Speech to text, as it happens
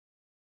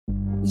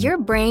Your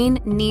brain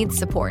needs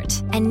support,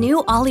 and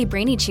new Ollie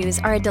Brainy Chews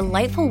are a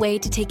delightful way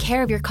to take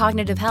care of your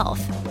cognitive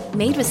health.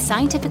 Made with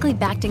scientifically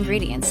backed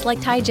ingredients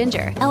like Thai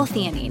ginger,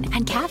 L-theanine,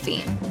 and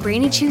caffeine,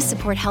 Brainy Chews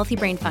support healthy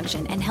brain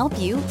function and help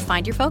you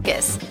find your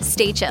focus,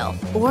 stay chill,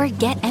 or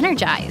get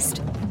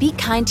energized. Be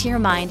kind to your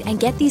mind and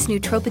get these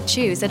nootropic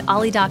chews at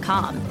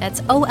ollie.com.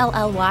 That's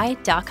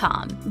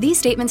OLLY.com. These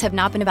statements have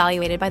not been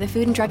evaluated by the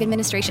Food and Drug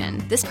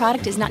Administration. This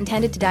product is not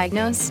intended to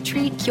diagnose,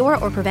 treat, cure,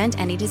 or prevent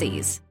any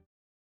disease.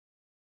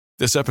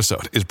 This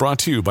episode is brought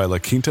to you by La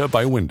Quinta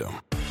by Wyndham.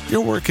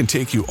 Your work can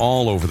take you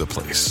all over the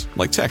place,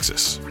 like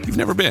Texas. You've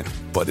never been,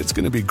 but it's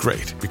going to be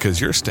great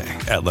because you're staying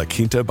at La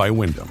Quinta by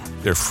Wyndham.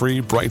 Their free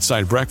Bright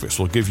Side breakfast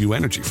will give you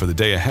energy for the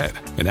day ahead.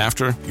 And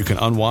after, you can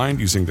unwind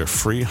using their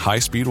free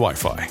high-speed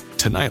Wi-Fi.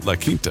 Tonight, La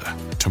Quinta.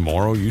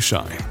 Tomorrow, you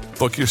shine.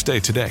 Book your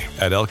stay today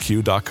at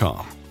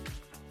LQ.com.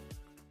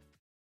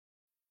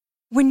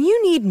 When you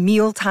need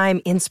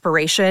mealtime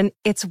inspiration,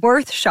 it's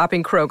worth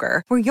shopping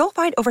Kroger, where you'll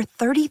find over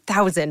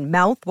 30,000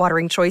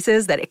 mouth-watering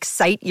choices that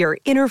excite your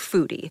inner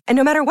foodie. And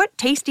no matter what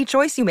tasty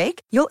choice you make,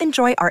 you'll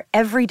enjoy our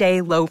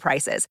everyday low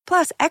prices,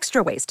 plus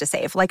extra ways to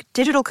save, like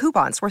digital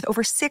coupons worth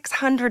over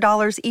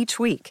 $600 each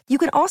week. You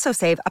can also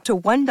save up to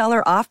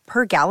 $1 off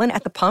per gallon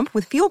at the pump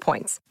with fuel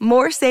points.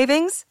 More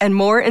savings and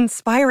more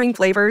inspiring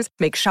flavors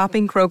make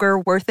shopping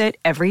Kroger worth it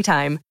every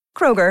time.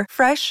 Kroger,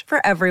 fresh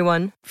for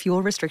everyone.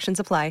 Fuel restrictions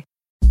apply.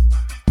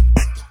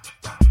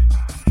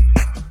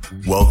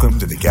 Welcome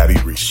to the Gabby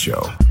Reese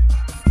Show.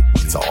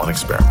 It's all an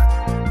experiment.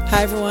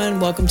 Hi, everyone.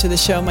 Welcome to the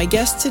show. My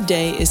guest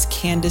today is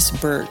Candace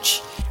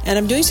Burch. And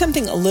I'm doing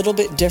something a little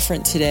bit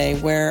different today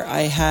where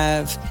I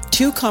have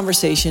two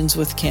conversations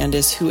with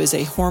Candace, who is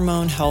a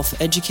hormone health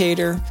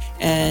educator.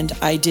 And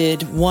I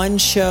did one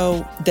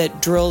show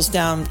that drills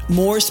down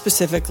more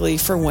specifically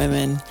for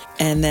women.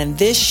 And then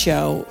this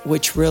show,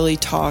 which really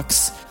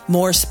talks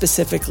more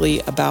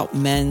specifically about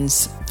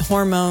men's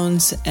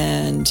hormones.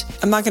 And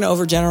I'm not going to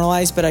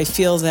overgeneralize, but I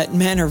feel that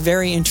men are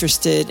very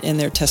interested in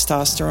their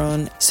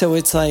testosterone. So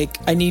it's like,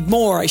 I need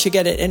more, I should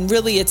get it. And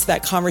really it's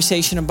that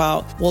conversation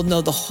about, well,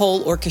 no, the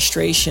whole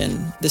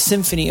orchestration, the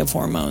symphony of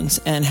hormones,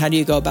 and how do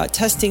you go about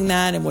testing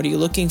that? And what are you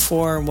looking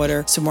for? And what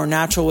are some more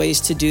natural ways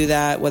to do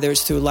that, whether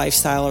it's through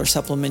lifestyle or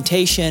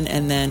supplementation?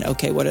 And then,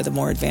 okay, what are the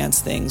more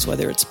advanced things,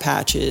 whether it's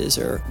patches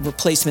or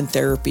replacement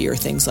therapy or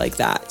things like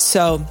that.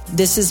 So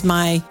this is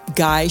my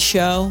guy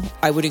show.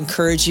 I would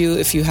encourage you,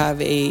 if you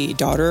have a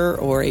daughter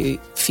or a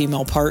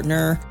female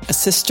partner, a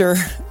sister,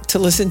 to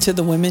listen to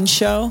the women's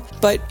show.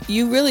 But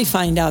you really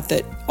find out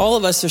that all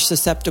of us are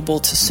susceptible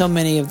to so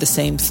many of the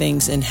same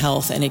things in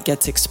health, and it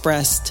gets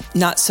expressed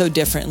not so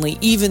differently,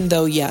 even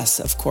though, yes,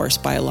 of course,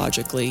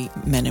 biologically,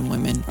 men and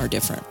women are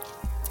different.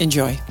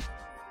 Enjoy.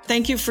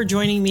 Thank you for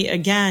joining me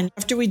again.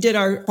 After we did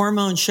our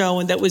hormone show,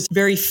 and that was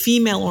very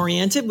female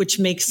oriented, which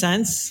makes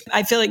sense.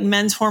 I feel like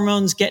men's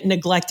hormones get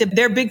neglected.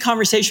 Their big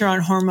conversation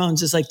around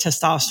hormones is like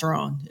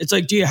testosterone. It's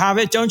like, do you have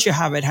it? Don't you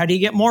have it? How do you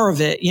get more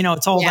of it? You know,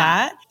 it's all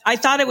that. I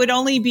thought it would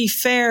only be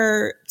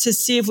fair to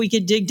see if we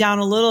could dig down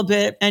a little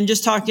bit and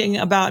just talking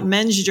about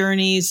men's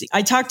journeys.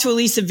 I talked to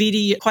Elisa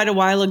Vitti quite a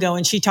while ago,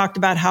 and she talked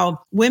about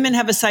how women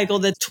have a cycle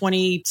that's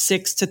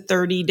 26 to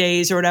 30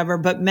 days or whatever,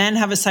 but men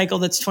have a cycle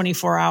that's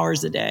 24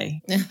 hours a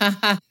day.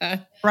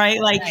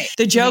 Right? Like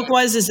the joke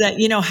is that,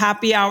 you know,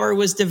 happy hour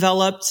was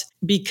developed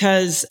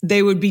because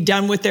they would be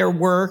done with their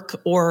work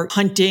or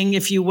hunting,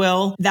 if you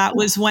will. That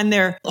was when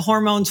their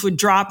hormones would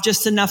drop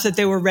just enough that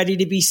they were ready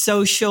to be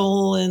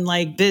social and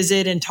like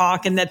visit and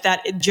talk. And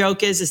that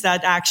joke is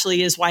that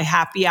actually is why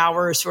happy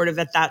hour is sort of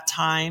at that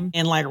time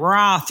and like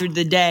rah through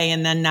the day.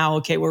 And then now,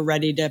 okay, we're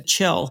ready to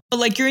chill. But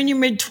like you're in your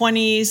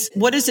mid-20s.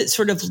 What does it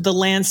sort of the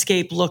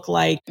landscape look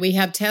like? We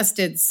have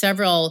tested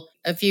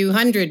a few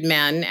hundred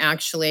men,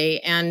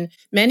 actually, and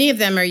many of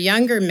them are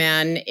younger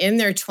men in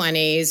their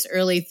 20s,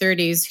 early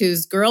 30s,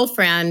 whose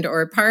girlfriend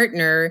or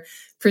partner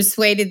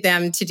persuaded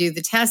them to do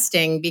the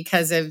testing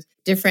because of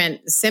different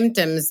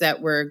symptoms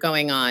that were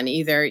going on,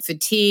 either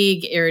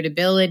fatigue,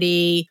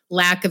 irritability,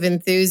 lack of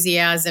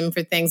enthusiasm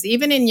for things,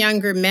 even in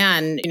younger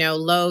men, you know,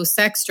 low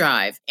sex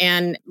drive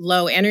and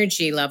low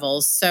energy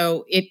levels.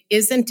 So it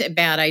isn't a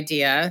bad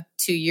idea,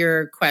 to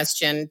your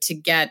question, to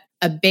get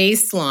a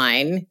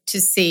baseline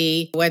to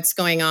see what's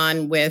going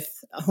on with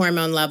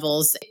hormone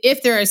levels.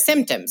 If there are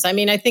symptoms, I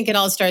mean, I think it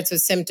all starts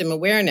with symptom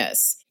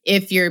awareness.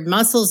 If your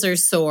muscles are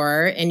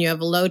sore and you have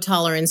a low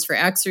tolerance for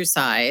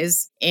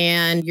exercise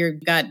and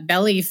you've got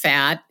belly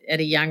fat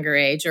at a younger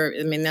age, or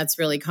I mean, that's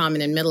really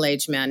common in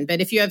middle-aged men. But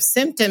if you have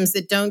symptoms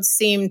that don't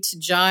seem to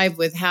jive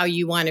with how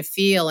you want to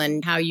feel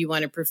and how you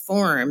want to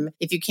perform,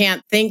 if you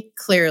can't think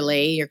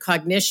clearly, your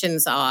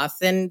cognition's off,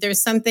 then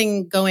there's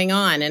something going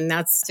on. And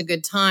that's a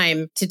good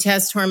time to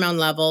test hormone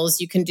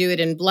levels. You can do it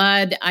in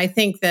blood. I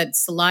think that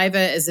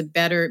saliva is a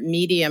better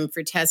medium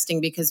for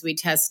testing because we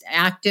test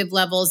active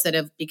levels that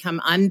have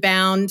become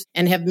unbound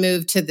and have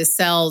moved to the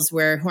cells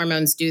where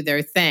hormones do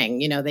their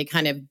thing. You know, they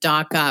kind of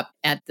dock up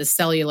at the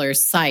cellular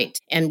site.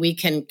 And we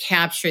can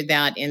capture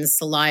that in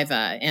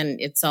saliva. And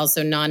it's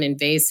also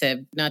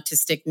non-invasive. Not to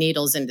stick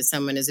needles into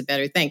someone is a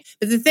better thing.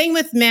 But the thing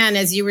with men,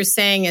 as you were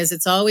saying, is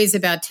it's always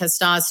about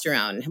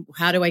testosterone.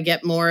 How do I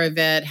get more of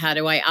it? How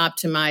do I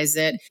optimize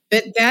it?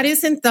 But that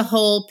isn't the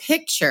whole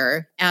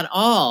picture at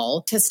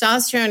all.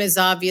 Testosterone is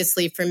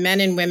obviously for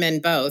men and women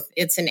both.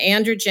 It's an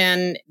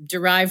androgen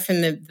derived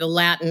from the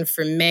Latin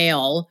for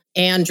male,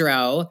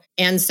 andro.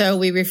 And so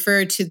we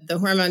refer to the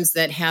hormones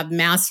that have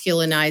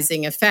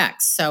masculinizing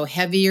effects. So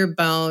heavier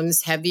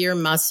bones, heavier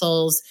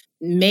muscles.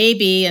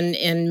 Maybe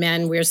in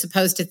men, we're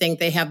supposed to think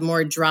they have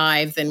more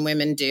drive than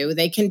women do.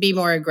 They can be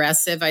more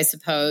aggressive, I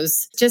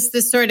suppose. Just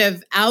the sort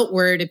of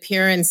outward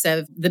appearance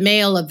of the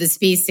male of the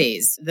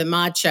species, the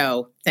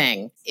macho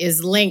thing,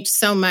 is linked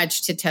so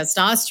much to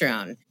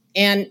testosterone.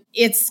 And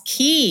it's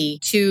key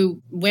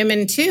to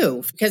women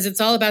too, because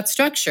it's all about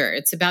structure.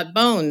 It's about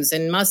bones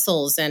and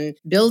muscles and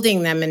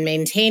building them and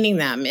maintaining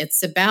them.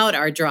 It's about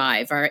our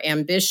drive, our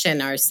ambition,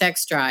 our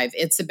sex drive.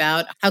 It's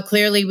about how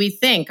clearly we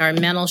think, our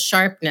mental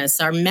sharpness,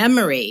 our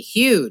memory,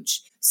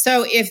 huge.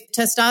 So if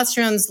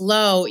testosterone's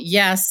low,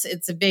 yes,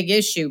 it's a big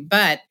issue,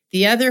 but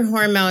the other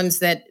hormones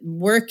that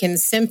work in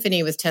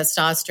symphony with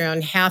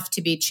testosterone have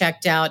to be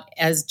checked out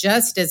as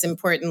just as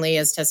importantly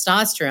as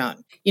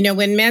testosterone. You know,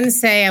 when men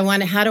say,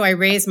 how do I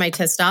raise my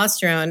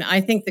testosterone? I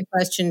think the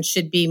question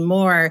should be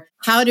more,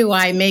 how do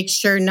I make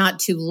sure not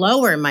to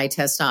lower my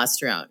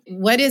testosterone?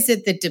 What is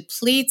it that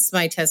depletes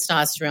my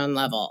testosterone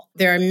level?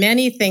 There are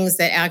many things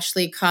that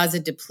actually cause a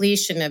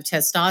depletion of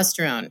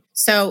testosterone.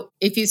 So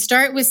if you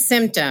start with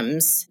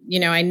symptoms,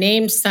 I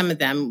named some of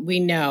them, we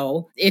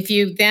know. If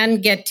you then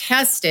get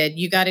tested,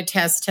 you got to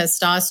test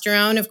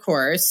testosterone, of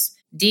course.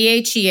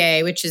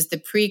 DHEA, which is the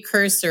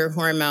precursor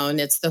hormone.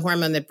 It's the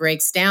hormone that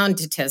breaks down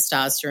to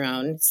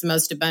testosterone. It's the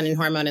most abundant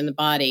hormone in the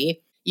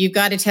body. You've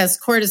got to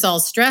test cortisol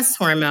stress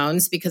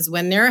hormones because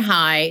when they're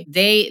high,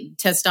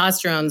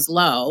 testosterone's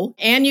low.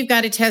 And you've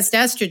got to test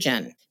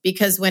estrogen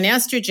because when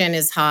estrogen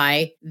is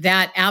high,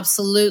 that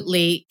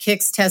absolutely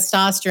kicks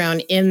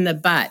testosterone in the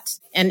butt.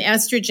 And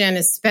estrogen,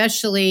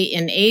 especially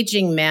in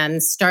aging men,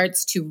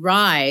 starts to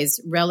rise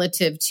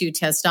relative to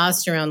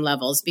testosterone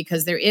levels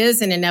because there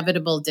is an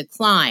inevitable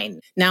decline.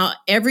 Now,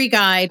 every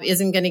guy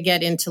isn't going to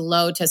get into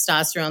low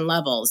testosterone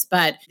levels,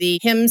 but the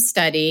HIM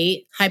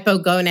study,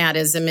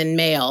 hypogonadism in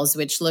males,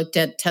 which looked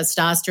at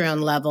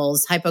testosterone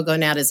levels,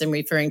 hypogonadism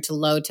referring to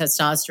low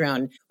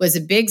testosterone, was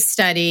a big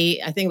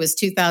study. I think it was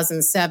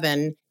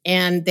 2007.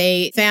 And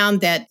they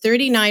found that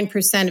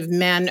 39% of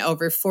men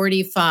over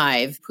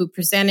 45 who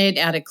presented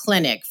at a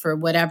clinic for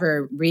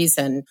whatever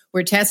reason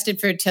were tested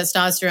for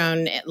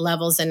testosterone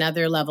levels and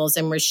other levels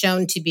and were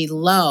shown to be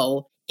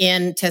low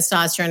in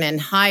testosterone and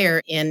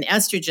higher in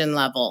estrogen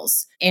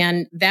levels.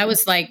 And that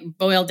was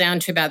boiled down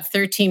to about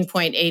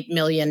 13.8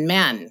 million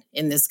men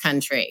in this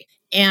country.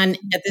 And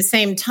at the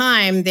same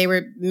time, they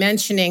were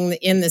mentioning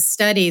in the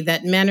study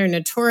that men are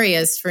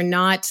notorious for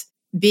not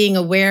being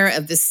aware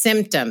of the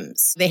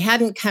symptoms. They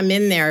hadn't come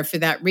in there for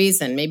that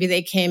reason. Maybe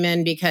they came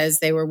in because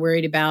they were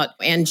worried about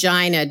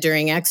angina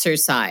during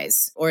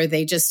exercise, or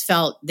they just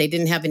felt they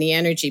didn't have any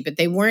energy, but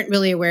they weren't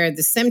really aware of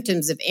the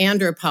symptoms of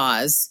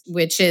andropause,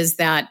 which is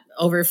that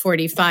over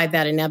 45,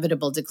 that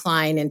inevitable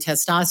decline in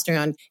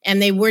testosterone.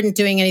 And they weren't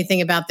doing anything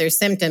about their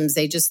symptoms.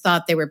 They just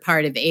thought they were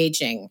part of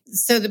aging.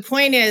 So the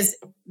point is,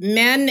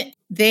 men,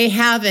 they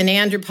have an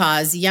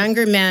andropause.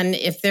 Younger men,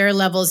 if their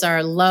levels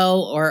are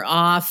low or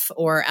off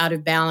or out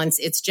of balance,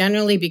 it's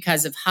generally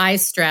because of high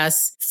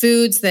stress,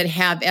 foods that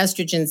have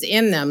estrogens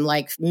in them,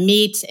 like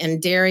meat and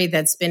dairy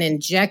that's been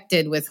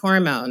injected with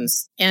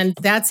hormones. And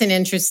that's an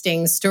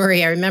interesting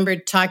story. I remember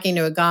talking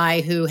to a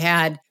guy who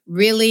had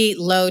really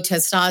low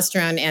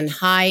testosterone and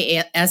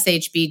high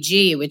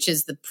SHBG, which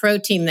is the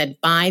protein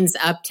that binds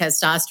up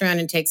testosterone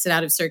and takes it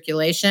out of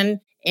circulation.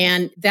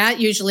 And that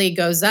usually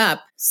goes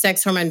up,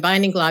 sex hormone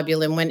binding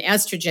globulin, when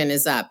estrogen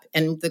is up.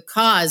 And the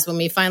cause, when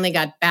we finally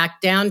got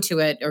back down to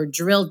it or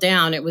drilled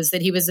down, it was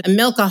that he was a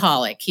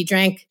milkaholic. He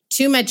drank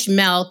too much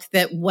milk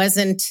that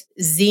wasn't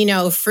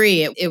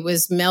xeno-free. It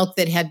was milk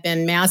that had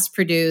been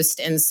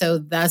mass-produced. And so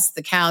thus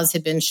the cows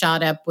had been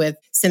shot up with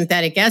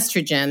synthetic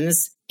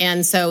estrogens.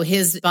 And so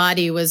his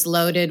body was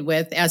loaded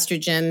with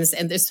estrogens.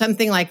 And there's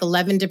something like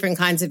 11 different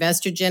kinds of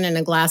estrogen in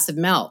a glass of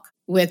milk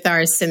with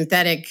our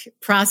synthetic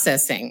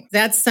processing.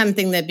 That's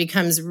something that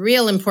becomes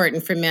real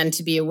important for men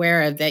to be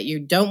aware of, that you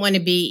don't want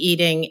to be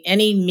eating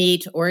any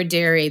meat or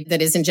dairy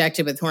that is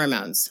injected with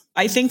hormones.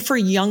 I think for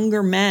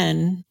younger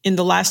men in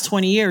the last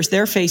 20 years,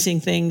 they're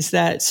facing things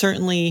that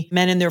certainly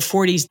men in their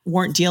 40s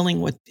weren't dealing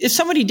with. If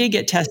somebody did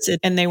get tested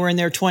and they were in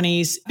their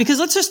 20s, because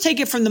let's just take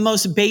it from the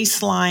most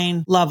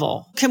baseline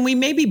level. Can we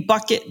maybe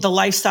bucket the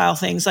lifestyle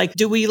things? Like,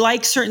 do we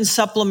like certain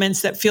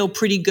supplements that feel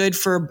pretty good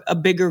for a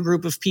bigger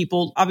group of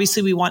people?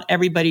 Obviously, we want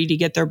everybody to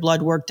get their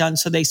blood work done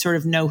so they sort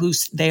of know who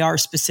they are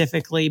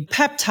specifically.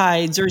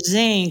 Peptides or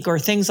zinc or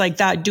things like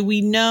that. Do we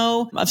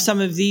know of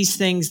some of these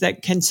things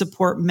that can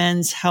support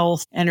men's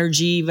health,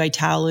 energy,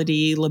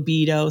 vitality,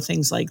 libido,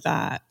 things like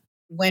that?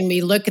 when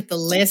we look at the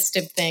list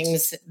of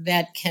things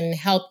that can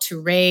help to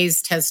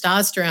raise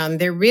testosterone,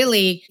 they're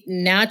really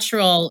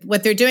natural.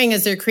 What they're doing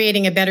is they're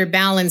creating a better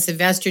balance of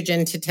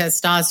estrogen to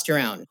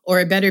testosterone, or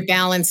a better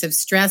balance of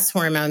stress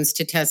hormones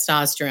to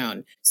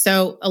testosterone.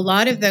 So a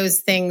lot of those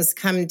things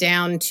come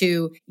down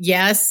to,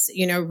 yes,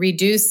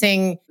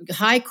 reducing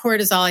high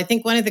cortisol. I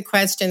think one of the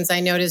questions I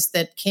noticed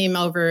that came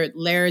over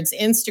Laird's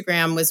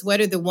Instagram was,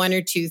 what are the one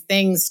or two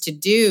things to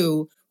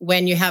do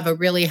when you have a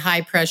really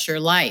high pressure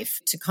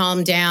life to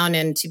calm down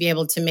and to be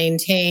able to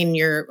maintain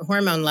your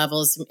hormone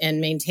levels and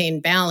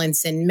maintain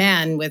balance in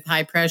men with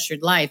high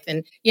pressured life.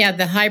 And yeah,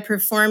 the high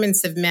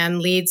performance of men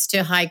leads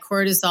to high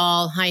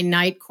cortisol, high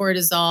night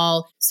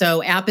cortisol.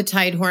 So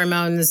appetite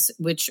hormones,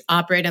 which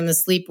operate on the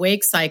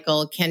sleep-wake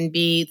cycle, can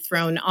be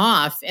thrown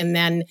off. And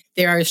then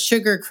there are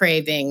sugar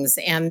cravings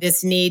and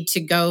this need to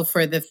go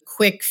for the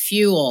quick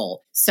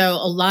fuel. So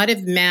a lot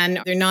of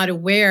men, they're not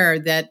aware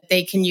that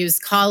they can use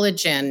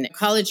collagen.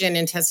 Collagen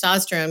and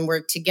testosterone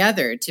work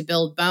together to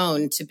build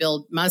bone, to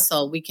build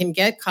muscle. We can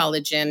get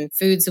collagen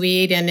foods we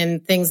eat and in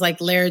things like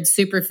Laird's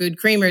superfood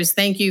creamers.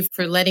 Thank you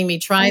for letting me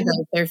try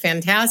those. They're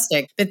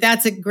fantastic. But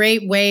that's a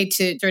great way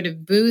to sort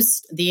of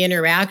boost the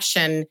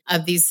interaction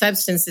of these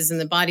substances in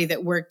the body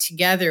that work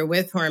together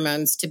with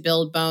hormones to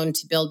build bone,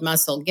 to build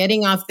muscle.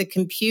 Getting off the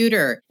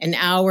computer an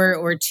hour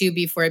or two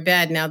before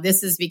bed. Now,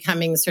 this is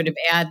becoming sort of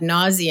ad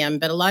nauseum,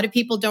 but a lot of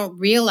people don't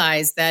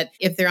realize that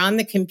if they're on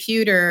the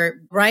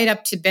computer right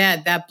up to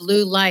bed, that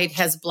blue light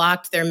has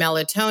blocked their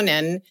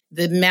melatonin,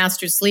 the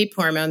master sleep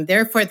hormone.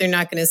 Therefore, they're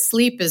not going to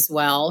sleep as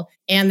well.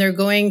 And they're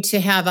going to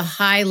have a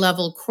high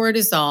level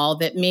cortisol.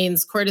 That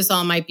means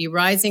cortisol might be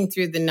rising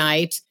through the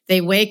night.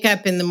 They wake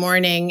up in the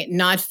morning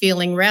not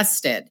feeling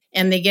rested.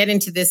 And they get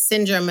into this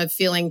syndrome of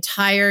feeling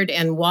tired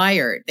and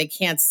wired. They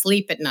can't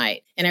sleep at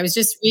night. And I was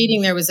just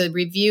reading, there was a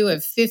review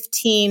of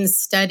 15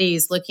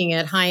 studies looking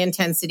at high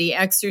intensity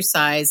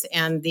exercise.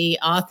 And the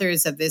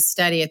authors of this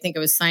study, I think it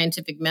was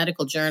Scientific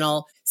Medical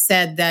Journal,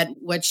 said that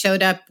what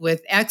showed up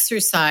with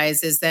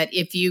exercise is that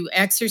if you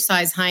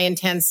exercise high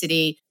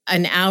intensity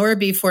an hour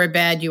before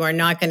bed, you are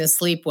not going to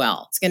sleep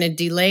well. It's going to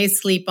delay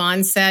sleep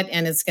onset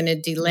and it's going to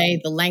delay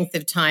the length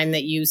of time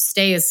that you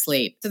stay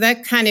asleep. So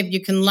that kind of,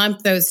 you can lump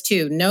those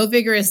two. No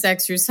vigorous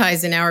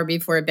exercise an hour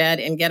before bed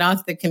and get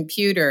off the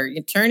computer.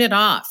 You turn it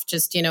off.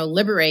 Just,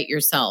 liberate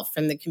yourself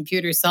from the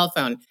computer cell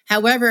phone.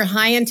 However,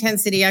 high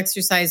intensity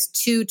exercise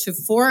 2 to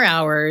 4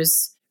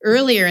 hours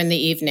earlier in the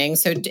evening,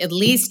 so at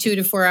least 2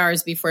 to 4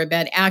 hours before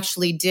bed,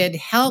 actually did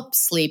help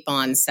sleep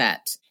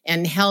onset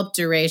and help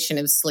duration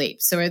of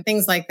sleep. So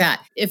things like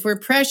that. If we're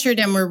pressured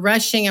and we're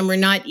rushing and we're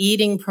not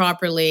eating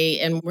properly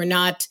and we're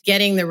not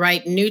getting the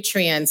right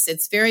nutrients,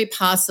 it's very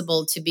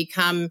possible to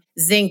become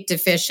zinc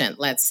deficient,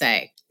 let's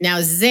say.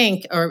 Now,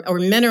 zinc or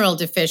mineral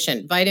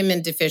deficient,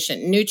 vitamin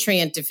deficient,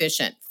 nutrient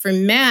deficient. For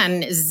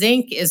men,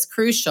 zinc is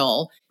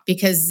crucial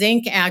because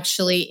zinc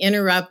actually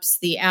interrupts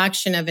the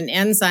action of an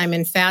enzyme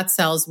in fat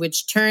cells,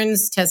 which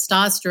turns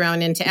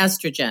testosterone into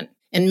estrogen.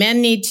 And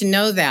men need to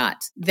know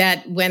that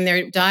when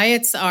their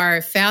diets are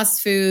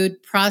fast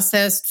food,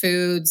 processed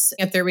foods,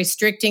 if they're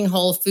restricting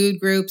whole food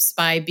groups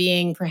by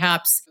being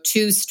perhaps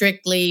too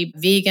strictly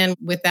vegan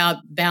without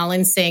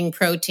balancing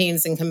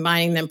proteins and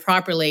combining them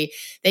properly,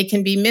 they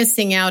can be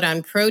missing out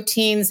on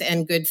proteins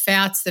and good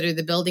fats that are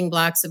the building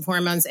blocks of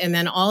hormones. And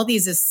then all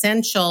these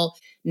essential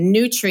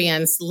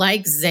nutrients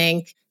like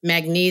zinc,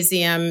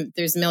 magnesium,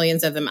 there's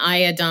millions of them,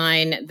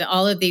 iodine,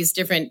 all of these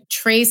different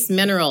trace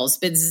minerals.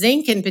 But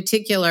zinc in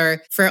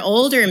particular, for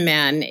older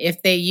men,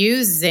 if they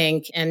use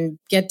zinc and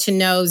get to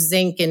know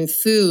zinc in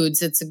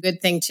foods, it's a good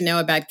thing to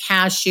know about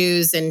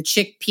cashews and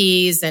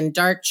chickpeas and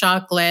dark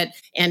chocolate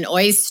and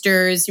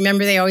oysters.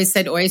 Remember, they always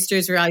said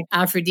oysters were like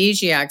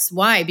aphrodisiacs.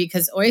 Why?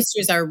 Because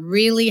oysters are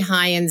really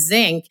high in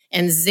zinc,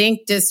 and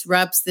zinc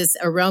disrupts this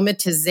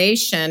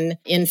aromatization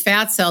in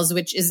fat cells,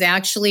 which is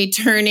actually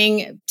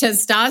turning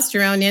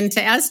testosterone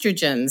into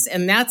estrogens.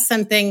 And that's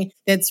something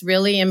that's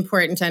really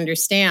important to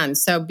understand.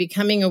 So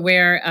becoming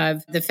aware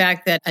of the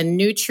fact that a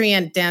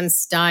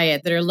nutrient-dense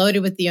diet that are loaded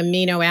with the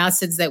amino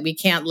acids that we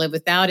can't live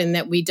without and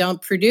that we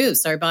don't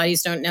produce, our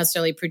bodies don't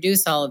necessarily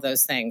produce all of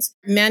those things.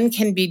 Men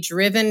can be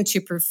driven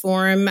to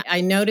perform. I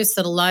notice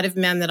that a lot of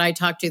men that I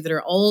talk to that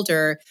are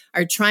older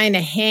are trying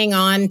to hang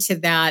on to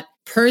that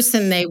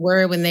person they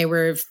were when they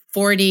were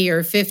 40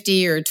 or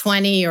 50 or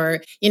 20,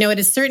 or, at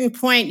a certain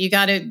point, you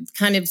got to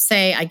kind of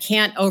say, I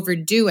can't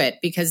overdo it,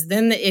 because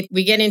then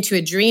we get into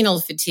adrenal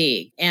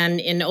fatigue.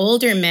 And in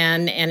older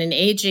men and in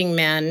aging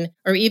men,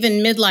 or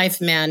even midlife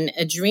men,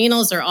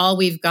 adrenals are all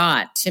we've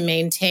got to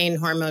maintain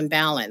hormone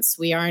balance.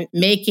 We aren't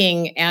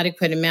making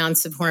adequate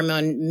amounts of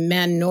hormone,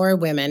 men nor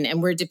women,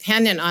 and we're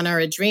dependent on our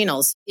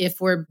adrenals. If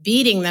we're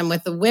beating them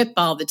with a whip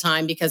all the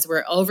time because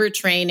we're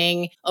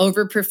overtraining,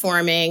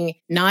 overperforming,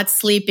 not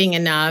sleeping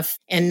enough,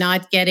 and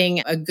not getting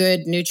a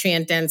good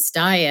nutrient-dense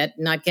diet,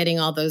 not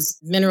getting all those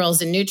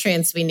minerals and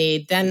nutrients we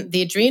need, then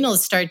the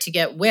adrenals start to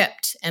get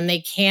whipped and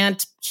they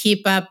can't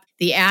keep up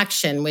the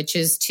action, which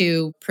is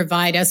to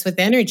provide us with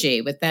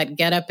energy, with that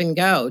get up and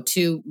go,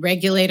 to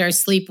regulate our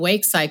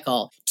sleep-wake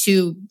cycle,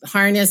 to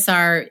harness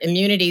our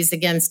immunities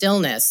against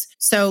illness.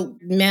 So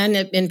men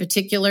in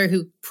particular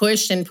who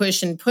push and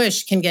push and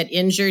push can get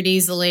injured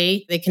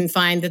easily. They can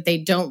find that they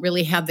don't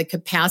really have the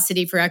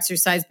capacity for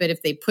exercise, but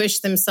if they push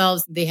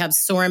themselves, they have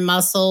sore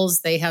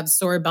muscles, they have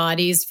sore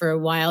bodies for a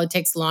while. It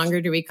takes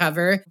longer to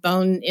recover.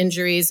 Bone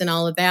injuries and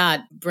all of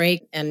that,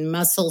 break and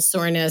muscle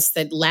soreness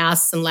that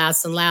lasts and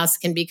lasts and lasts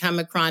can become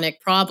a chronic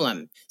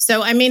problem.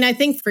 So, I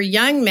think for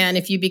young men,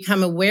 if you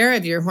become aware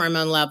of your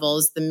hormone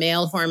levels, the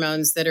male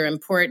hormones that are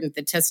important,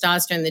 the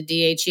testosterone, the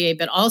DHEA,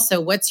 but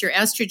also what's your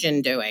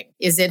estrogen doing?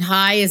 Is it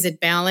high? Is it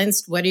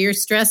balanced? What are your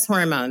stress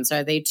hormones?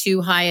 Are they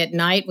too high at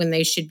night when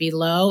they should be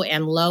low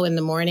and low in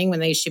the morning when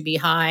they should be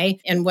high?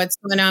 And what's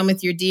going on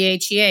with your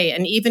DHEA?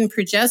 And even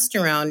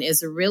progesterone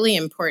is a really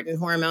important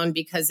hormone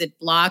because it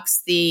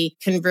blocks the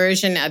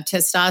conversion of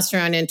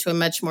testosterone into a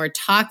much more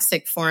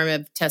toxic form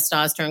of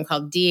testosterone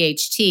called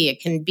DHT.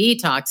 It can be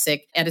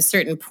toxic. At a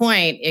certain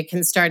point, it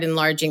can start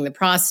enlarging the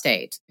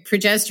prostate.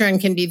 Progesterone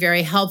can be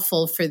very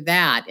helpful for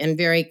that and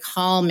very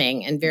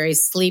calming and very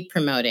sleep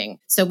promoting.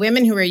 So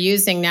women who are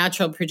using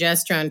natural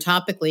progesterone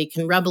topically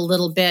can rub a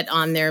little bit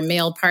on their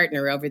male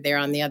partner over there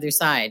on the other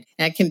side.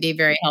 That can be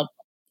very helpful.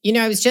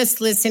 I was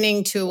just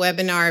listening to a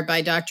webinar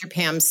by Dr.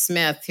 Pam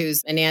Smith,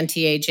 who's an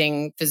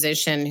anti-aging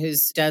physician who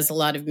does a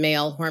lot of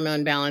male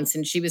hormone balance.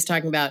 And she was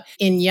talking about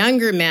in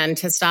younger men,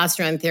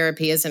 testosterone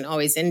therapy isn't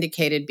always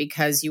indicated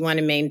because you want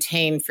to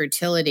maintain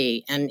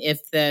fertility. And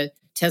if the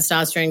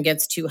testosterone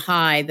gets too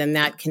high, then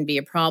that can be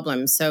a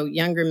problem. So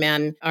younger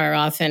men are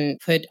often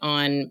put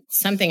on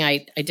something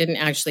I didn't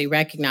actually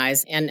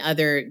recognize and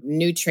other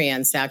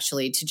nutrients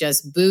actually to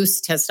just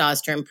boost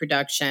testosterone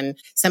production.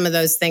 Some of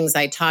those things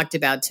I talked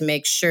about to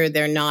make sure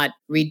they're not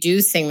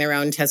reducing their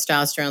own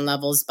testosterone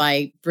levels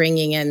by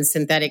bringing in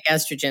synthetic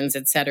estrogens,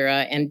 et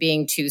cetera, and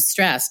being too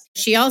stressed.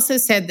 She also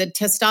said that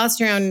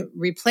testosterone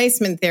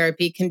replacement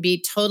therapy can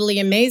be totally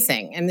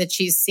amazing and that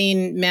she's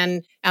seen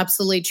men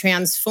absolutely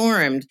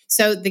transformed.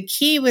 So the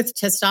key with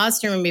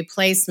testosterone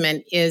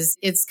replacement is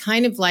it's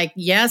kind of like,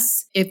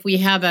 yes, if we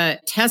have a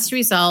test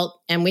result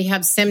and we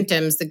have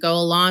symptoms that go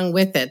along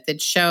with it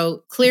that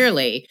show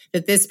clearly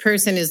that this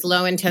person is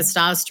low in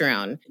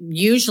testosterone,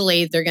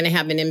 usually they're going to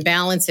have an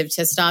imbalance of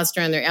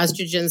testosterone. Their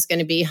estrogen is going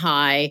to be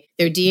high.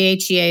 Their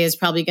DHEA is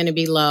probably going to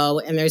be low,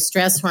 and their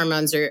stress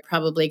hormones are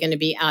probably going to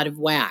be out of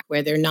whack,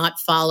 where they're not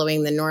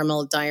following the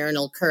normal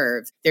diurnal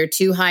curve. They're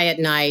too high at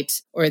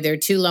night or they're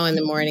too low in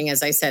the morning,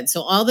 as I said.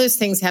 So all those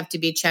things have to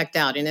be checked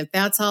out. And if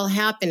that's all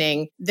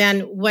happening,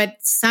 then what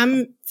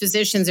some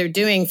physicians are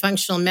doing,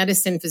 functional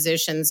medicine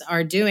physicians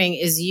are doing,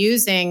 is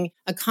using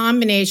a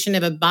combination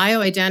of a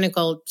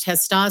bioidentical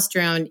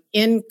testosterone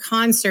in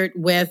concert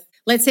with,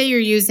 let's say you're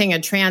using a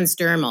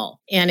transdermal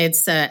and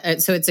it's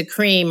a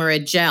cream or a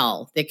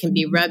gel that can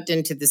be rubbed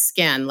into the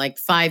skin, like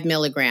 5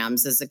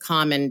 milligrams is a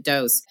common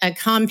dose. A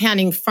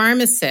compounding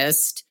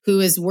pharmacist who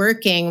is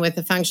working with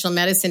a functional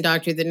medicine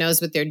doctor that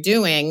knows what they're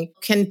doing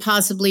can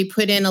possibly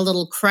put in a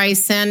little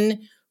chrysin,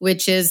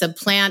 which is a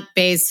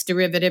plant-based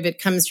derivative. It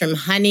comes from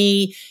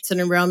honey. It's an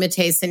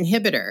aromatase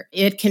inhibitor.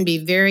 It can be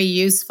very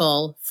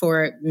useful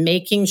for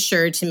making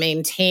sure to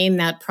maintain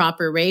that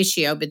proper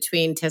ratio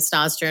between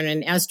testosterone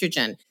and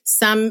estrogen.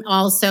 Some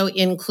also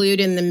include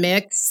in the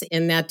mix,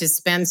 in that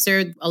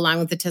dispenser, along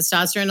with the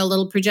testosterone, a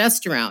little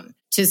progesterone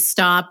to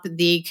stop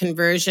the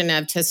conversion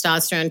of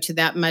testosterone to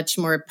that much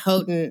more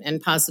potent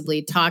and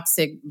possibly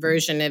toxic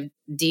version of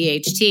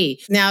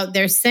DHT. Now,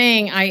 they're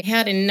saying, I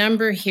had a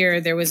number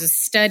here. There was a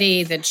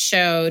study that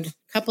showed,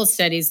 a couple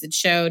studies that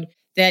showed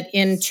that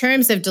in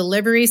terms of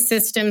delivery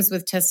systems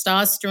with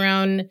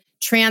testosterone,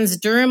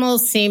 transdermal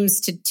seems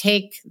to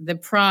take the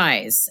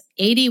prize.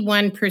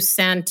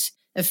 81%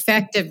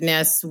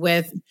 effectiveness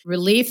with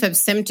relief of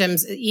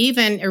symptoms,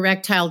 even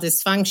erectile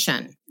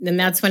dysfunction. And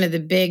that's one of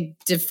the big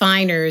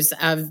definers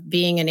of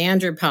being an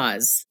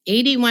andropause.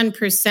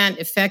 81%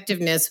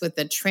 effectiveness with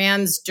a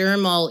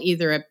transdermal,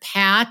 either a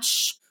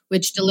patch,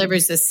 which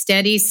delivers a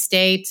steady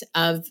state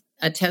of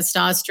a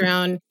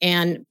testosterone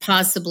and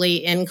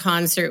possibly in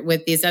concert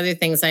with these other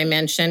things I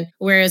mentioned,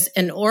 whereas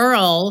an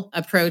oral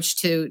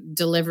approach to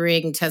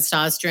delivering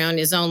testosterone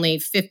is only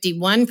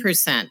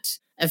 51%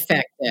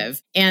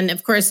 effective. And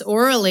of course,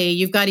 orally,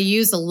 you've got to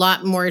use a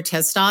lot more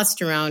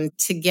testosterone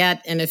to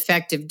get an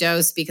effective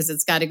dose because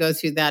it's got to go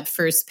through that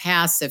first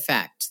pass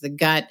effect, the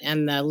gut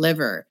and the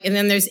liver. And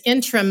then there's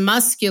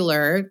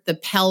intramuscular, the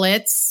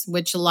pellets,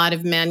 which a lot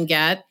of men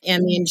get,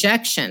 and the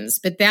injections,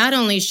 but that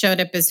only showed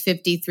up as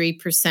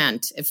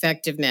 53%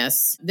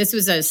 effectiveness. This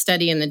was a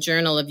study in the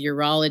Journal of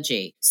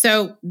Urology.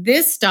 So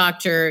this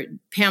doctor,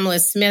 Pamela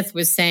Smith,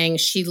 was saying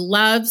she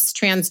loves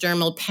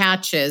transdermal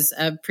patches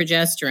of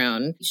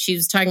progesterone. She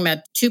was talking about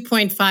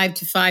 2.5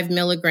 to 5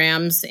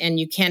 milligrams, and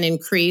you can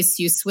increase.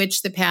 You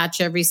switch the patch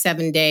every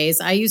 7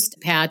 days. I used to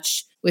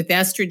patch with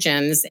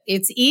estrogens.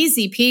 It's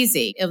easy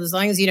peasy as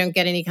long as you don't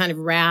get any kind of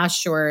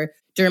rash or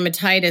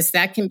dermatitis,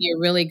 that can be a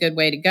really good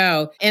way to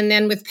go. And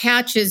then with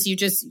patches,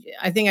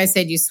 I think I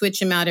said you switch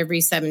them out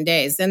every 7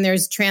 days. Then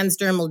there's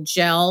transdermal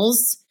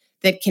gels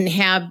that can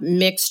have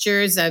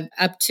mixtures of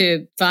up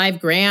to 5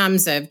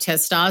 grams of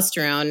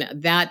testosterone.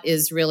 That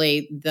is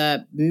really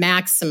the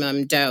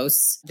maximum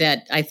dose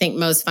that I think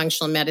most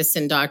functional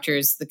medicine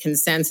doctors, the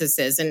consensus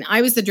is. And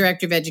I was the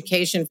director of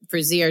education for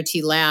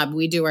ZRT Lab.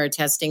 We do our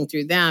testing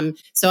through them.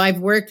 So I've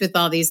worked with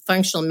all these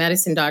functional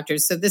medicine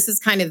doctors. So this is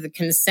kind of the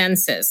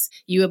consensus.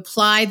 You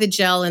apply the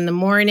gel in the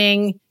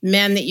morning.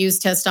 Men that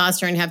use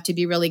testosterone have to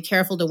be really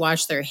careful to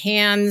wash their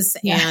hands.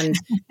 And,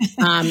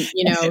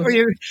 or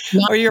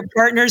your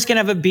partner's going to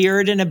have a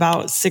beard in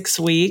about 6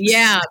 weeks.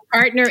 Yeah,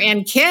 partner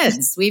and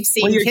kids. We've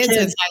seen kids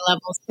with high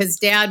levels because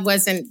dad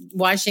wasn't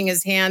washing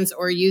his hands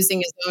or using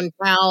his own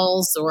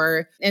towels,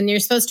 and you're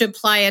supposed to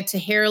apply it to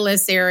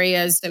hairless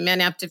areas. The men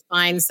have to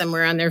find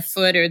somewhere on their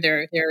foot or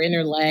their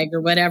inner leg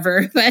or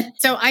whatever. But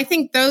so I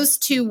think those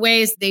 2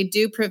 ways, they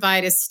do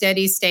provide a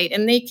steady state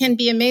and they can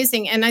be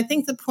amazing. And I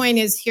think the point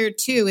is here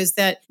too, is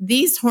that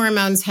these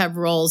hormones have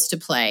roles to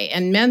play,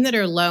 and men that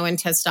are low in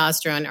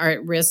testosterone are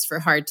at risk for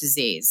heart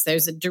disease.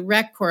 There's a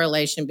direct correlation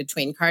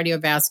between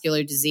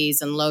cardiovascular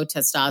disease and low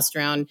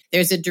testosterone.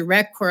 There's a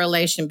direct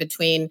correlation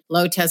between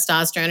low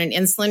testosterone and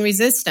insulin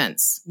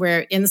resistance,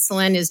 where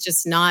insulin is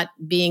just not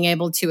being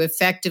able to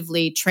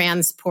effectively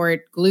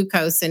transport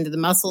glucose into the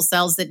muscle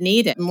cells that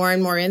need it. More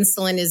and more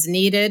insulin is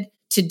needed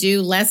to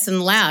do less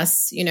and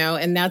less,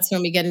 and that's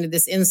when we get into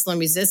this insulin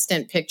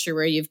resistant picture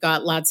where you've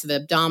got lots of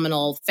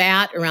abdominal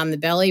fat around the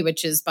belly,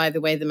 which is, by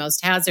the way, the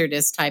most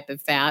hazardous type of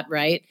fat,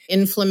 right?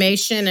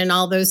 Inflammation and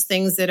all those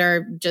things that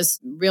are just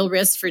real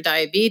risk for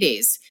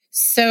diabetes.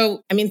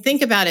 So,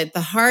 think about it.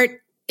 The heart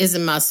is a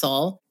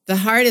muscle. The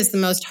heart is the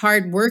most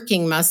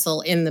hardworking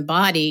muscle in the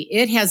body.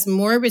 It has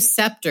more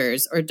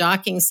receptors or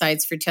docking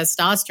sites for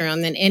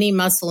testosterone than any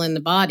muscle in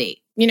the body.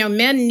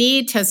 Men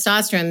need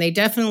testosterone. They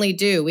definitely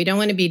do. We don't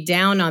want to be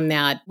down on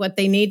that. What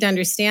they need to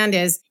understand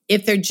is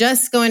if they're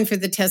just going for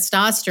the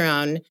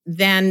testosterone,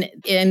 and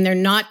they're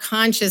not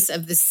conscious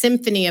of the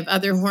symphony of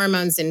other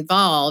hormones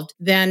involved,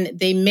 then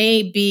they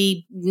may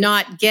be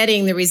not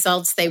getting the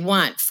results they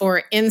want.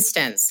 For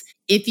instance,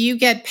 if you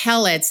get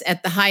pellets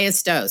at the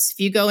highest dose, if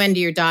you go into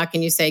your doc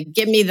and you say,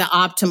 give me the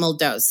optimal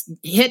dose,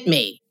 hit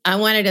me. I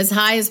want it as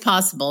high as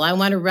possible. I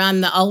want to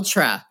run the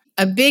ultra.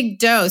 A big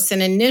dose,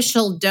 an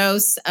initial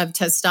dose of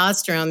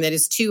testosterone that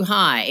is too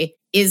high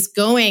is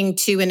going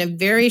to, in a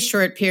very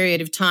short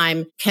period of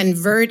time,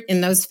 convert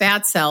in those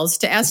fat cells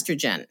to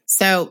estrogen.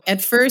 So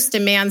at first, a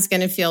man's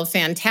going to feel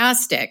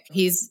fantastic.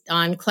 He's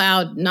on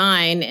cloud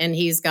 9 and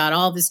he's got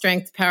all the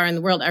strength, power in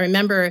the world. I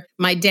remember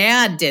my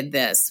dad did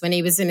this when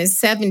he was in his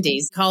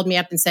 70s, called me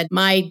up and said,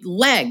 my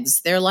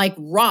legs, they're like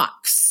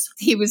rocks.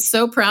 He was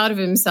so proud of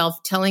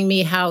himself, telling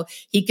me how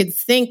he could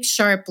think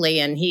sharply.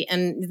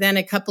 And then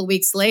a couple of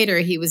weeks later,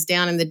 he was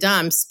down in the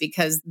dumps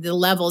because the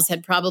levels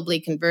had probably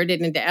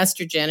converted into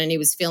estrogen and he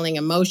was feeling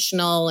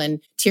emotional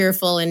and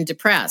tearful and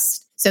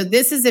depressed. So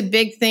this is a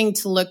big thing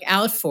to look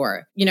out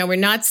for. We're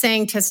not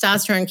saying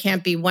testosterone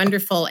can't be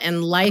wonderful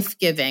and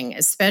life-giving,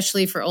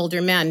 especially for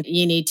older men.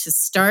 You need to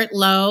start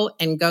low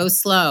and go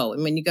slow.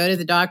 And when you go to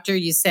the doctor,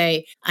 you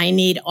say, I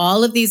need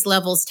all of these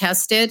levels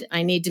tested.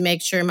 I need to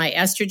make sure my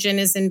estrogen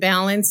is in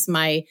balance,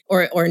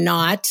 or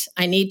not.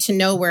 I need to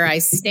know where I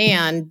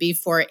stand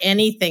before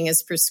anything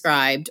is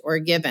prescribed or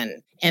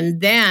given.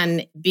 And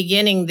then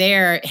beginning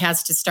there, it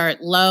has to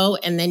start low,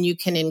 and then you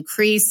can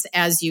increase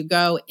as you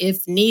go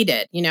if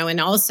needed,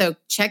 and also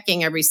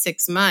checking every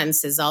 6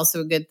 months is also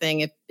a good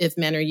thing if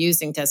men are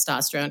using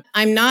testosterone.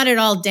 I'm not at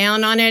all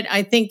down on it.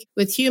 I think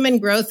with human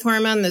growth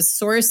hormone, the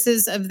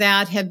sources of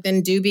that have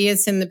been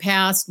dubious in the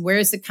past.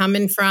 Where's it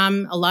coming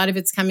from? A lot of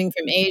it's coming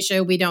from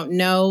Asia. We don't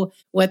know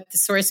what the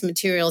source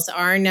materials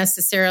are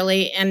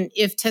necessarily. And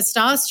if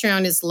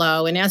testosterone is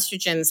low and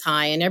estrogen's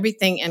high and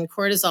everything, and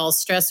cortisol,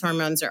 stress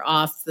hormones are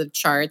off the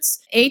charts,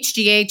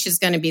 HGH is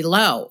going to be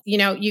low.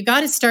 You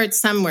got to start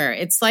somewhere.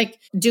 It's like,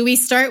 do we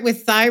start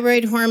with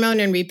thyroid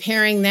hormone and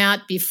repairing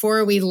that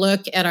before we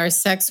look at our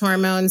sex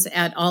hormones,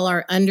 at all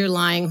our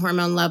underlying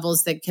hormone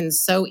levels that can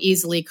so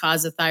easily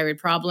cause a thyroid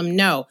problem?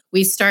 No,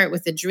 we start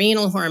with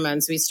adrenal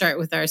hormones. We start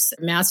with our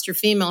master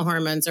female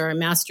hormones or our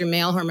master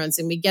male hormones,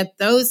 and we get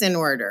those in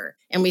order.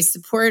 And we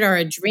support our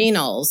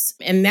adrenals,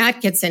 and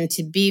that gets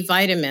into B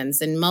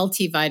vitamins and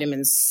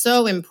multivitamins,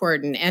 so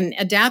important, and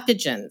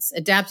adaptogens,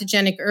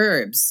 adaptogenic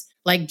herbs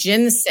like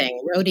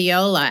ginseng,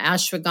 rhodiola,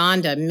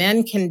 ashwagandha.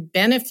 Men can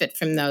benefit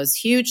from those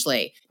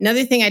hugely.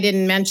 Another thing I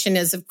didn't mention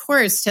is, of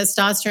course,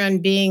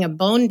 testosterone being a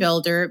bone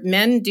builder,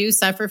 men do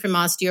suffer from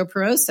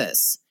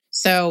osteoporosis.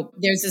 So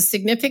there's a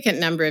significant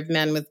number of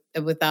men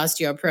with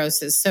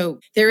osteoporosis. So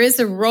there is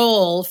a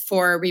role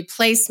for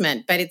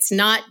replacement, but it's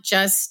not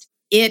just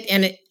it.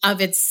 And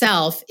of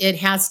itself, it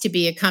has to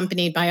be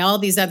accompanied by all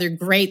these other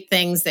great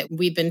things that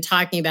we've been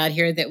talking about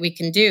here that we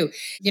can do.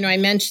 I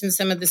mentioned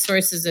some of the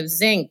sources of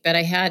zinc, but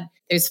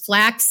there's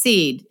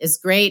flaxseed is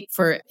great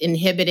for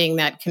inhibiting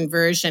that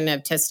conversion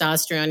of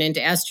testosterone into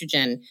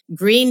estrogen.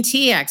 Green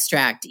tea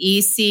extract,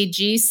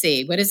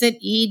 ECGC. What is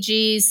it?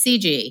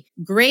 EGCG.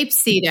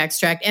 Grapeseed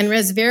extract and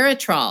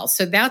resveratrol.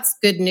 So that's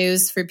good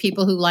news for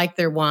people who like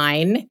their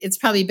wine. It's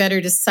probably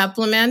better to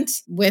supplement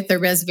with a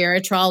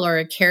resveratrol or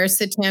a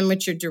quercetin,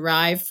 which are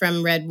derived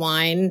from red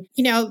wine.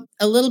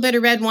 A little bit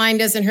of red wine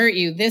doesn't hurt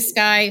you. This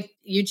guy,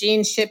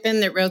 Eugene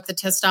Shippen, that wrote The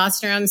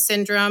Testosterone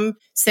Syndrome,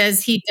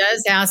 says he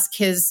does ask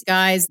his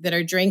guys that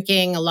are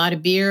drinking a lot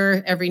of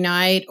beer every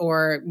night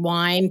or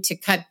wine to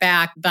cut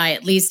back by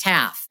at least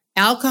half.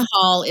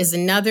 Alcohol is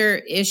another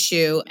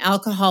issue.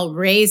 Alcohol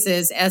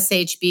raises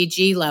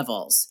SHBG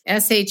levels.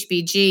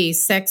 SHBG,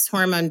 sex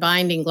hormone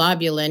binding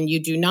globulin.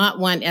 You do not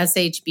want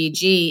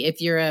SHBG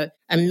if you're a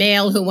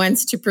male who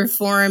wants to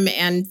perform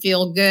and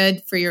feel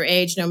good for your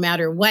age, no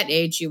matter what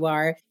age you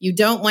are. You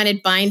don't want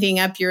it binding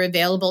up your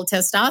available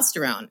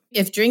testosterone.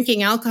 If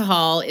drinking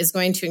alcohol is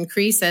going to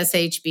increase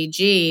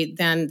SHBG,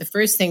 then the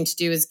first thing to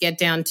do is get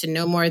down to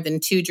no more than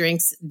 2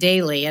 drinks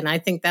daily. And I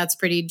think that's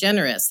pretty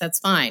generous. That's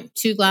fine.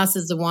 2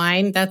 glasses of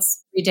wine,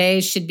 that's 3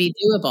 days should be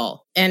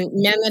doable. And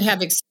men that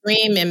have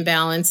extreme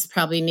imbalance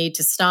probably need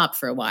to stop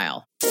for a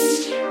while.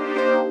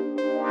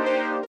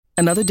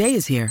 Another day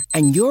is here,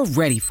 and you're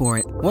ready for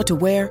it. What to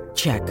wear?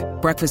 Check.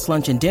 Breakfast,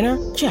 lunch, and dinner?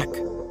 Check.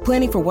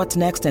 Planning for what's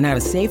next and how to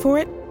save for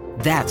it?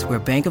 That's where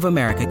Bank of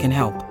America can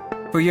help.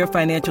 For your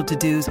financial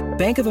to-dos,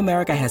 Bank of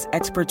America has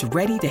experts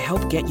ready to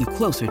help get you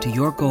closer to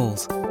your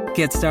goals.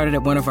 Get started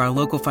at one of our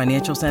local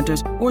financial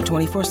centers or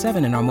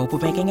 24/7 in our mobile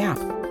banking app.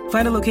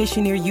 Find a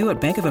location near you at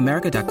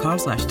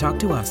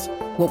bankofamerica.com/talktous.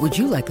 What would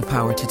you like the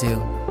power to do?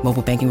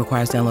 Mobile banking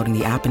requires downloading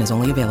the app and is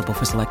only available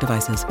for select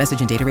devices.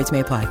 Message and data rates may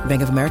apply.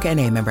 Bank of America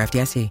N.A., member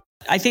FDIC.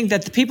 I think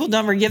that the people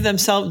don't ever give their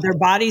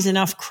bodies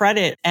enough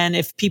credit. And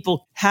if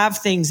people have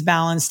things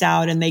balanced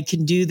out and they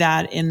can do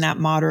that in that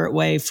moderate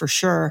way, for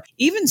sure.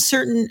 Even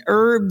certain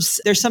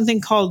herbs, there's something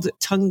called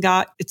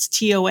Tungat. It's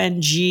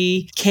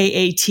TONGKAT,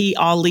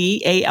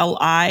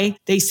 ALI.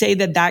 They say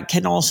that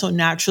can also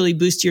naturally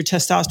boost your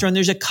testosterone.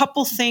 There's a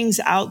couple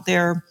things out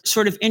there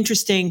sort of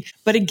interesting.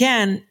 But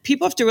again,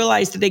 people have to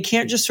realize that they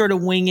can't just sort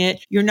of wing it.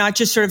 You're not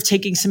just sort of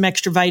taking some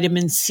extra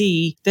vitamin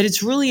C, that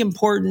it's really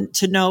important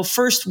to know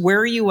first, where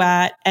are you at?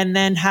 And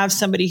then have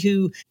somebody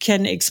who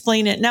can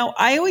explain it. Now,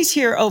 I always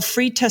hear,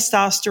 free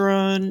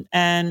testosterone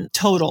and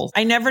total.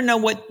 I never know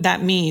what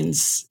that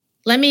means.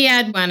 Let me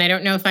add one. I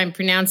don't know if I'm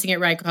pronouncing it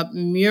right, called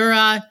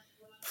Murapuama.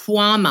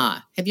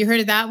 Have you heard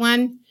of that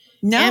one?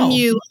 No.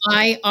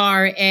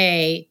 Murapuama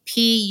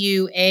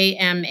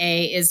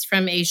is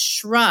from a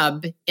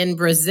shrub in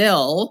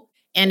Brazil.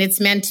 And it's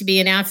meant to be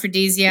an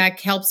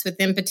aphrodisiac, helps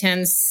with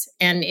impotence,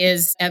 and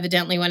is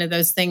evidently one of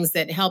those things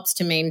that helps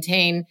to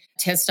maintain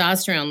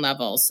testosterone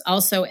levels.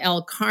 Also,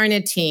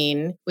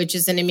 L-carnitine, which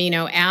is an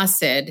amino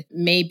acid,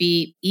 may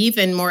be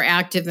even more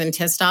active than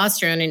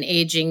testosterone in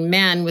aging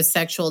men with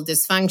sexual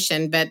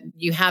dysfunction, but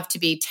you have to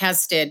be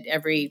tested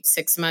every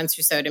 6 months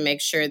or so to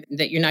make sure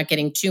that you're not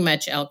getting too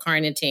much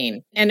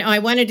L-carnitine. And I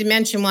wanted to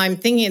mention, while I'm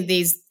thinking of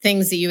these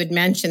things that you had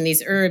mentioned,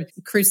 these herbs,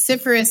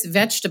 cruciferous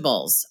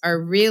vegetables are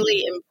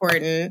really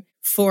important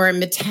for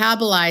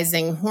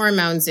metabolizing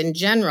hormones in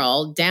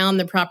general down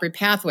the proper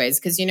pathways.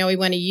 Because, we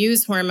want to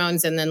use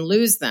hormones and then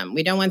lose them.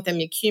 We don't want them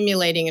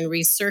accumulating and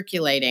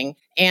recirculating.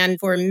 And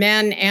for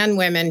men and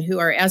women who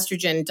are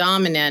estrogen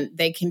dominant,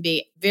 they can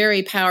be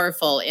very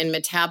powerful in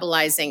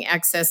metabolizing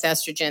excess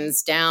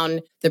estrogens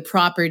down the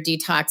proper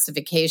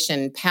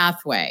detoxification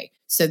pathway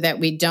so that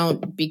we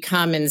don't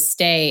become and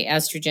stay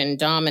estrogen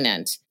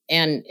dominant.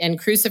 And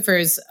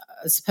crucifers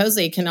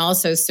supposedly can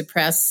also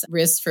suppress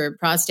risk for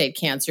prostate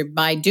cancer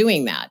by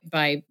doing that,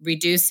 by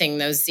reducing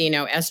those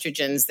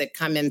xenoestrogens that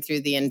come in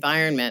through the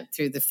environment,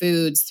 through the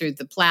foods, through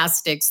the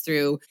plastics,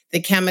 through the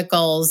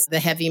chemicals, the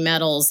heavy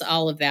metals,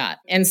 all of that.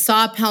 And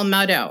saw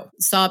palmetto.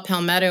 Saw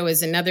palmetto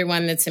is another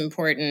one that's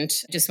important.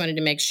 Just wanted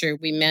to make sure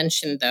we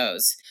mentioned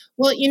those.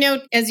 Well,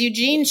 as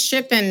Eugene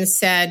Shippen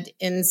said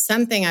in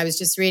something I was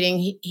just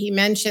reading, he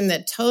mentioned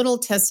that total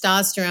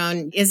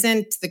testosterone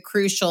isn't the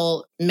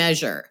crucial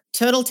measure.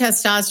 Total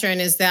testosterone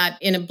is that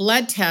in a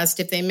blood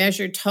test, if they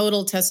measure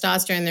total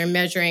testosterone, they're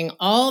measuring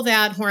all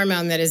that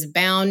hormone that is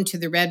bound to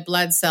the red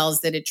blood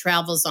cells that it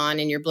travels on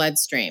in your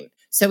bloodstream.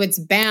 So it's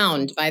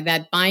bound by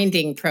that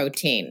binding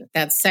protein,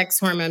 that sex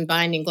hormone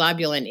binding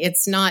globulin.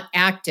 It's not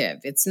active.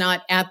 It's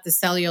not at the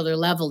cellular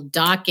level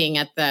docking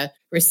at the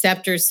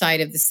receptor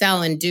side of the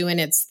cell and doing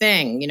its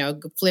thing,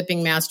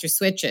 flipping master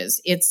switches.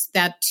 It's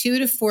that 2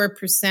 to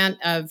 4%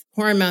 of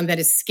hormone that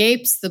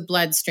escapes the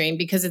bloodstream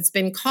because it's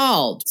been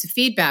called. It's a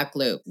feedback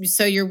loop.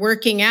 So you're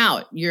working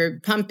out,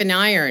 you're pumping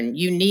iron,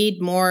 you need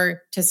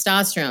more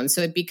testosterone.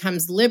 So it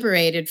becomes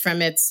liberated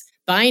from its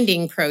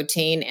binding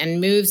protein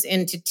and moves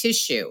into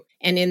tissue.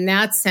 And in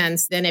that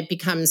sense, then it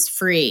becomes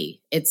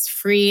free. It's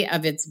free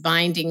of its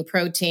binding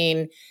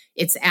protein.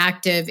 It's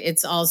active.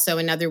 It's also,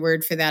 another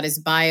word for that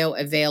is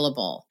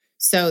bioavailable.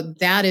 So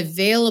that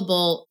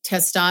available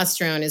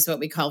testosterone is what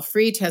we call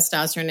free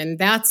testosterone. And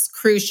that's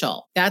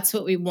crucial. That's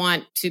what we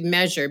want to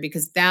measure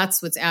because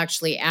that's what's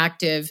actually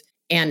active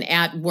and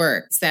at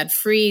work. It's that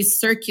free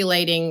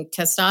circulating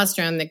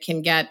testosterone that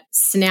can get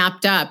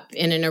snapped up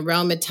in an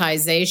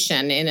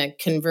aromatization, in a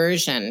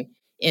conversion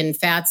in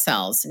fat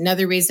cells.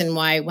 Another reason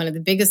why one of the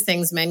biggest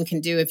things men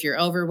can do if you're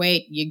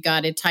overweight, you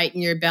got to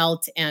tighten your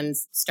belt and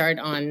start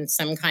on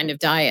some kind of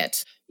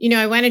diet. You know,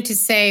 I wanted to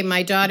say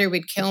my daughter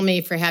would kill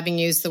me for having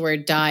used the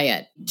word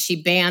diet.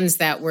 She bans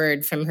that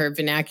word from her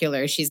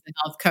vernacular. She's a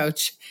health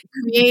coach.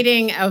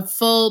 Creating a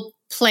full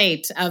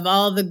plate of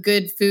all the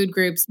good food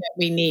groups that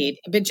we need,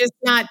 but just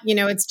not,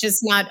 it's just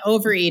not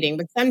overeating.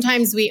 But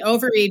sometimes we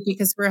overeat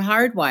because we're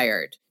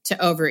hardwired to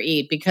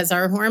overeat because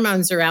our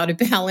hormones are out of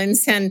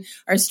balance and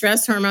our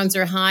stress hormones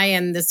are high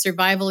and the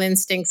survival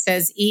instinct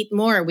says, eat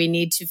more. We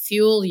need to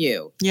fuel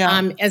you.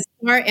 Yeah.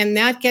 And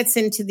that gets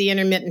into the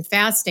intermittent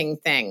fasting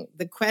thing.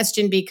 The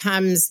question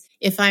becomes,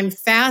 if I'm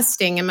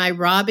fasting, am I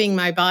robbing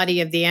my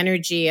body of the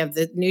energy, of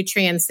the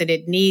nutrients that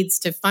it needs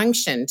to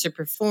function, to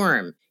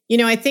perform?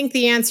 I think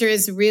the answer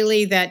is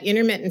really that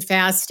intermittent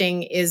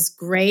fasting is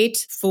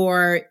great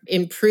for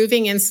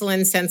improving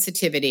insulin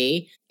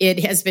sensitivity.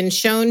 It has been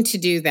shown to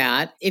do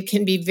that. It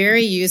can be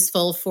very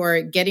useful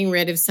for getting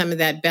rid of some of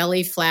that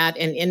belly fat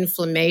and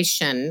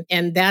inflammation.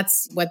 And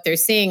that's what they're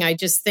seeing. I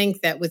just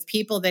think that with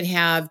people that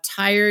have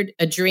tired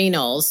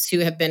adrenals who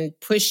have been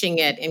pushing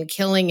it and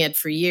killing it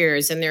for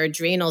years, and their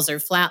adrenals are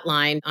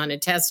flatlined on a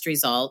test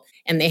result,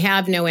 and they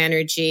have no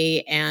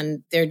energy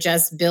and they're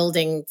just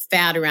building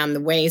fat around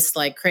the waist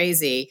like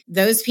crazy,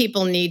 those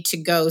people need to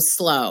go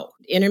slow.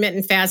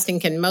 Intermittent fasting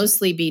can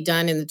mostly be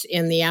done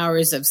in the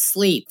hours of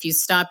sleep. If you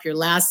stop your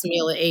last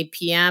meal at 8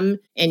 p.m.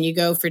 and you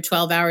go for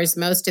 12 hours,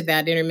 most of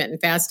that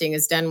intermittent fasting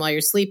is done while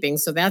you're sleeping.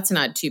 So that's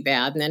not too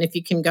bad. And then if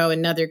you can go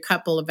another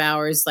couple of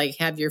hours, like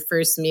have your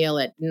first meal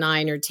at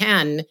 9 or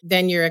 10,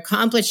 then you're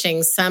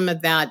accomplishing some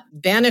of that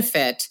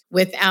benefit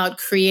without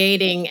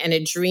creating an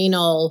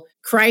adrenal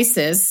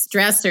crisis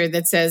stressor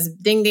that says,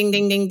 ding, ding,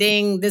 ding, ding,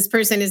 ding, this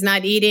person is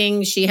not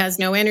eating. She has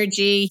no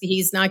energy.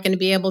 He's not going to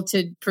be able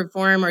to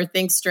perform or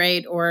think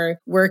straight or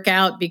work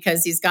out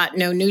because he's got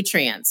no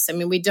nutrients. I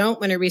mean, we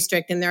don't want to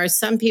restrict. And there are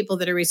some people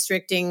that are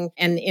restricting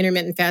and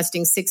intermittent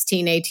fasting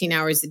 16, 18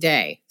 hours a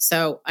day.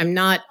 So I'm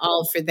not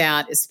all for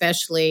that,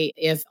 especially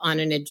if on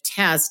a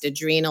test,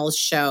 adrenals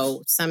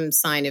show some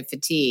sign of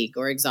fatigue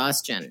or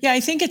exhaustion. Yeah, I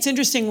think it's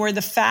interesting where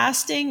the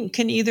fasting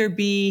can either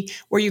be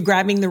where you're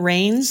grabbing the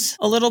reins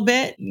a little bit.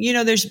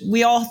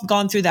 We all have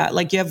gone through that.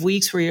 Like you have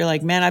weeks where you're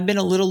like, man, I've been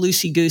a little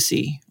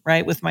loosey-goosey,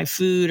 right? With my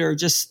food or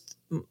just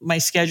my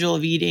schedule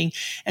of eating.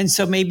 And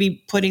so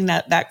maybe putting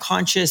that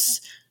conscious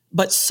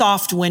but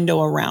soft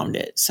window around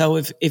it. So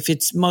if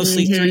it's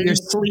mostly through your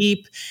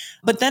sleep,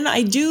 but then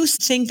I do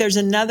think there's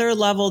another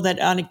level that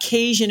on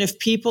occasion, if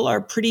people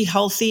are pretty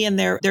healthy and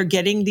they're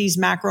getting these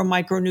macro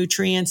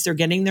micronutrients, they're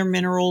getting their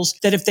minerals,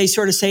 that if they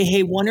sort of say,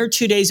 hey, 1 or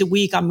 2 days a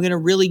week, I'm going to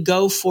really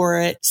go for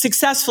it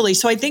successfully.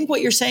 So I think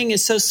what you're saying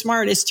is so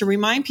smart is to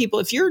remind people,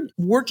 if you're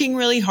working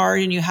really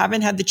hard and you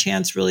haven't had the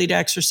chance really to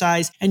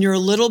exercise and you're a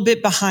little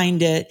bit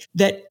behind it,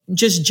 that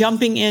just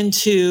jumping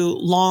into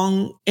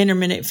long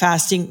intermittent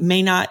fasting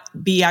may not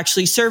be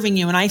actually serving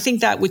you. And I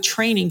think that with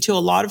training too, a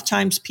lot of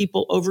times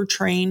people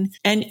overtrain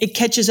and it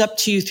catches up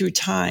to you through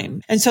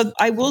time. And so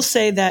I will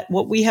say that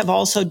what we have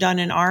also done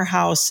in our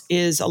house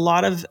is a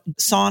lot of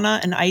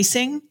sauna and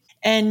icing.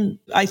 And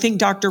I think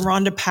Dr.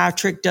 Rhonda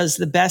Patrick does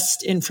the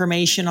best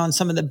information on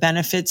some of the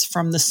benefits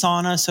from the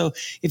sauna. So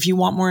if you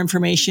want more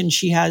information,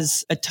 she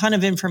has a ton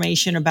of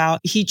information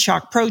about heat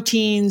shock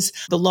proteins,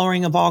 the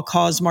lowering of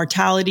all-cause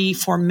mortality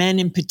for men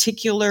in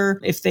particular.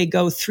 If they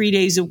go 3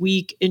 days a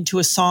week into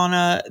a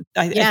sauna,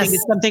 I think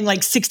it's something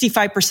like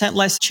 65%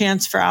 less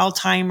chance for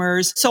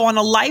Alzheimer's. So on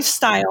a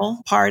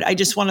lifestyle part, I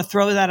just want to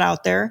throw that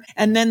out there.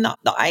 And then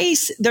the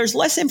ice, there's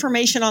less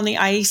information on the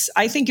ice.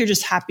 I think you're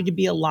just happy to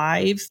be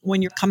alive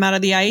when you come out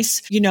of the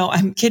ice.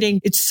 I'm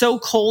kidding. It's so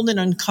cold and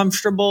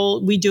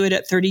uncomfortable. We do it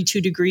at 32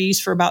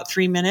 degrees for about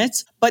 3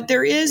 minutes. But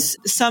there is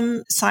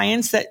some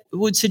science that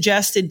would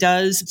suggest it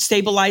does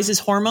stabilizes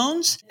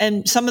hormones.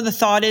 And some of the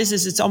thought is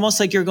it's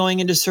almost like you're going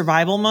into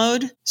survival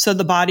mode. So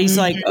the body's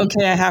like,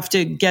 okay, I have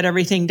to get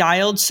everything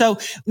dialed. So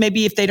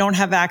maybe if they don't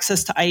have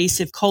access to ice,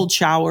 if cold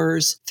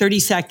showers, 30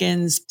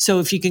 seconds. So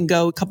if you can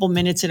go a couple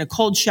minutes in a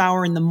cold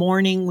shower in the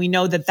morning, we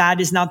know that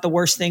is not the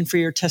worst thing for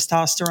your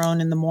testosterone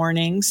in the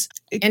mornings.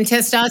 And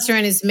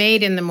testosterone is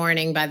made in the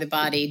morning by the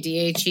body,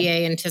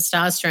 DHEA and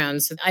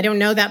testosterone. So I don't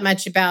know that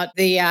much about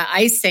the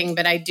icing,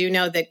 but I do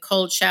know that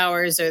cold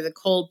showers or the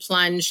cold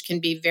plunge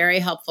can be very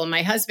helpful.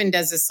 My husband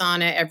does a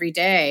sauna every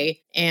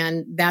day,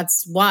 And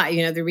that's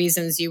why, the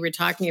reasons you were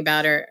talking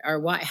about are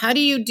why. How do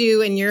you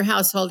do in your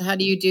household? How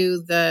do you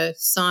do the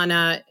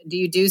sauna? Do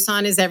you do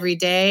saunas every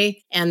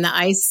day and the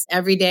ice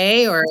every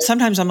day? Or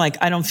sometimes I'm like,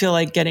 I don't feel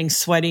like getting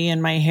sweaty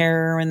in my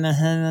hair and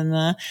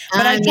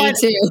but me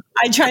too.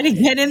 I try to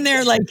get in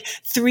there like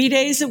 3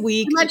 days a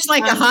week. Much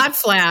like a hot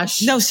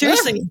flash. No,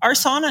 seriously. Our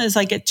sauna is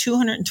like at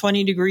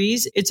 220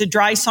 degrees. It's a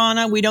dry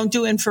sauna. We don't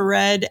do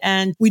infrared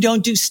and we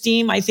don't do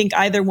steam. I think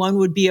either one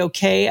would be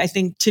okay. I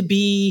think to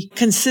be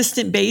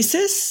consistent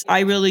basis,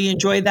 I really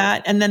enjoy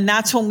that. And then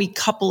that's when we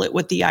couple it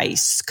with the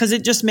ice because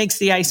it just makes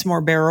the ice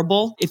more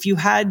bearable. If you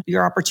had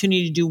your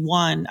opportunity to do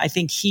one, I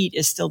think heat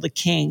is still the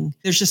king.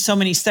 There's just so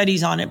many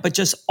studies on it, but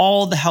just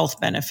all the health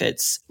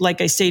benefits,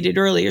 like I stated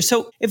earlier.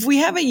 So if we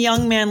have a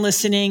young man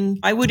listening,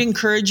 I would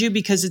encourage you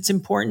because it's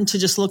important to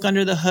just look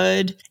under the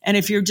hood. And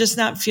if you're just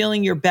not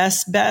feeling your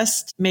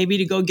best, maybe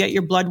to go get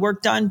your blood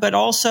work done. But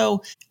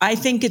also, I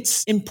think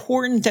it's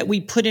important that we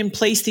put in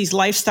place these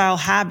lifestyle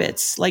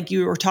habits like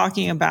you were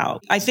talking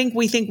about. I think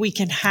we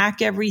can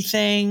hack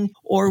everything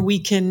or we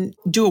can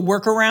do a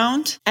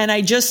workaround. And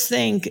I just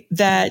think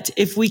that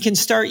if we can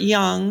start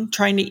young,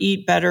 trying to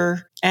eat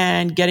better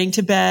and getting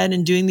to bed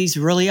and doing these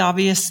really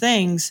obvious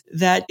things,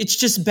 that it's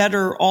just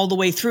better all the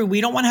way through. We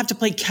don't want to have to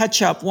play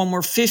catch up when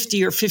we're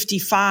 50 or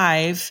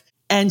 55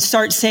 and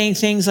start saying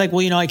things like,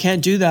 well, I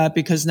can't do that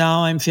because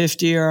now I'm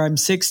 50 or I'm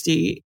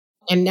 60.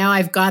 And now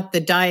I've got the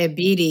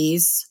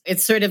diabetes.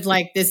 It's sort of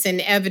like this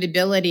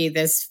inevitability,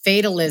 this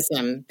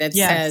fatalism that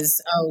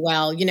says, oh,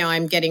 well,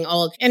 I'm getting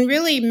old. And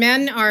really,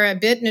 men are a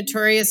bit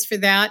notorious for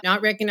that,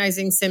 not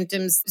recognizing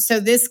symptoms. So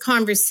this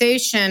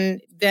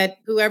conversation that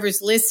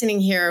whoever's listening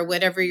here,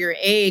 whatever your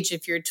age,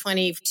 if you're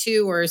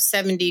 22 or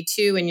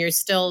 72 and you're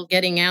still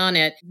getting on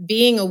it,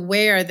 being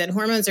aware that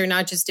hormones are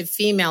not just a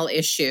female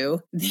issue,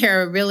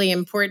 they're a really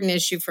important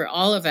issue for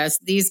all of us.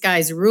 These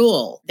guys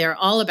rule. They're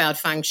all about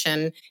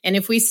function. And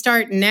if we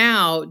start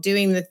now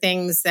doing the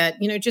things that,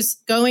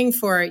 just going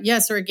for,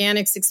 yes,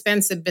 organic's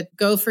expensive, but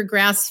go for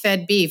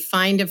grass-fed beef,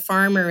 find a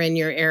farmer in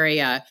your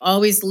area.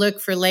 Always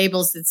look for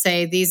labels that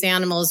say these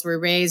animals were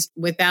raised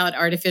without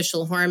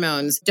artificial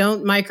hormones.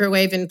 Don't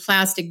microwave in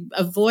plastic.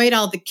 Avoid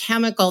all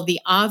the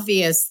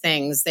obvious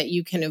things that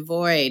you can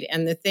avoid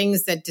and the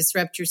things that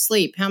disrupt your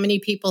sleep. How many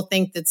people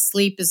think that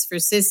sleep is for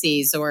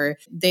sissies or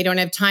they don't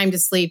have time to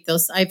sleep?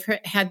 I've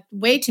had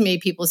way too many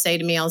people say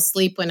to me, I'll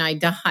sleep when I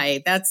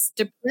die. That's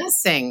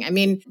depressing. I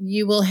mean,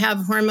 you will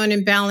have hormone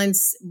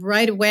imbalance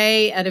right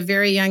away at a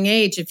very young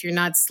age if you're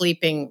not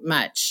sleeping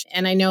much.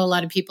 And I know a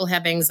lot of people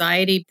have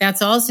anxiety.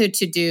 That's also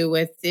to do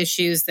with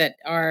issues that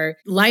are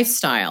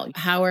lifestyle.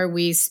 How are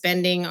we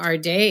spending our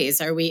days?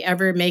 Are we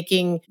ever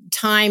making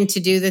time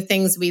to do the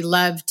things we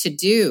love to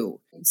do?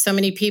 So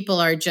many people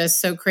are just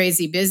so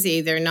crazy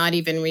busy, they're not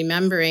even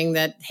remembering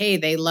that, hey,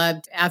 they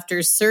loved after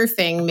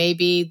surfing,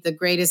 maybe the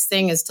greatest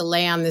thing is to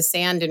lay on the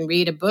sand and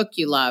read a book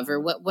you love or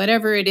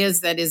whatever it is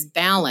that is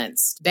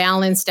balanced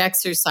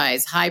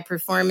exercise, high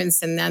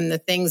performance, and then the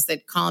things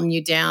that calm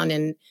you down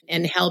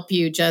and help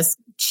you just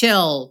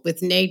chill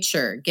with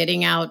nature,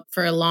 getting out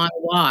for long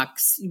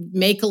walks.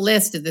 Make a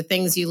list of the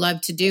things you love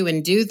to do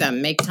and do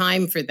them. Make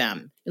time for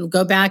them.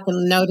 Go back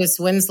and notice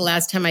when's the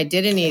last time I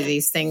did any of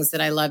these things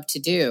that I love to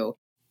do.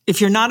 If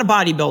you're not a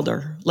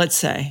bodybuilder, let's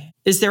say,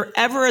 is there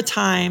ever a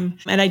time,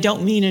 and I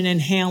don't mean an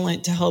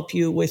inhalant to help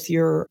you with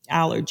your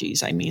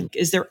allergies, I mean,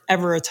 is there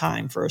ever a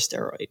time for a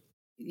steroid?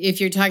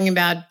 If you're talking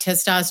about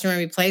testosterone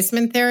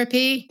replacement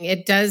therapy,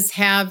 it does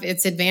have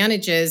its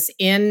advantages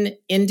in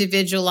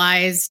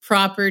individualized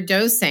proper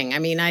dosing. I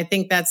mean, I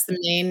think that's the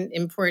main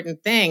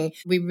important thing.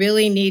 We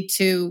really need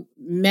to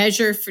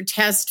measure for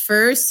test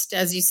first.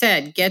 As you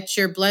said, get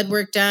your blood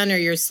work done or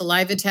your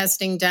saliva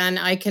testing done.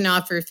 I can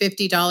offer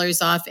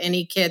 $50 off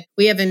any kit.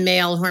 We have a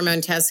male hormone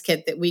test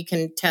kit that we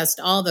can test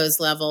all those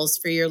levels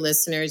for your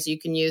listeners. You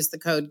can use the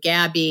code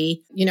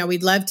GABBY.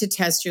 We'd love to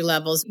test your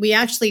levels. We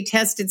actually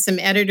tested some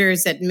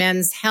editors at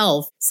Men's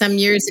Health some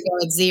years ago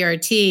at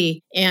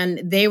ZRT, and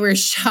they were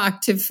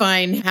shocked to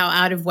find how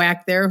out of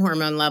whack their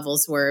hormone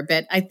levels were.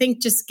 But I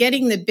think just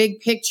getting the big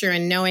picture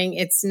and knowing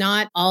it's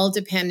not all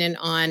dependent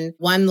on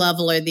one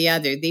level or the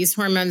other. These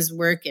hormones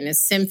work in a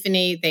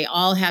symphony. They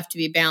all have to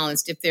be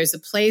balanced. If there's a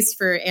place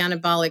for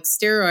anabolic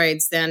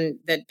steroids, then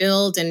that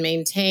build and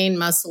maintain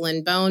muscle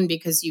and bone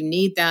because you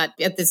need that.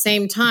 At the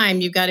same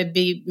time, you've got to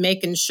be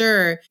making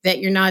sure that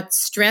you're not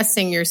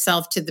stressing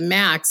yourself to the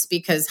max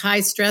because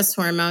high stress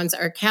hormones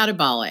are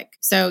catabolic.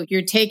 So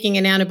you're taking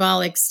an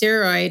anabolic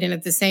steroid and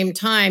at the same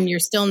time, you're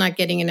still not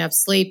getting enough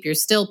sleep. You're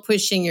still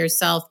pushing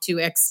yourself to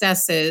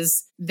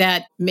excesses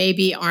that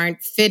maybe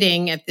aren't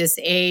fitting at this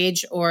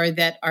age or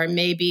that are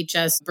maybe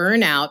just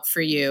burnout for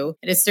you.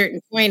 At a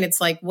certain point,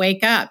 it's like,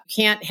 wake up.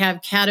 You can't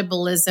have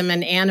catabolism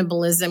and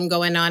anabolism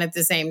going on at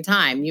the same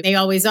time. They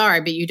always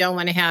are, but you don't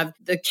want to have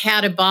the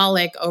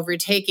catabolic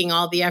overtaking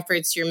all the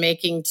efforts you're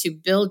making to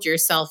build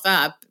yourself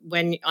up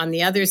when on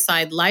the other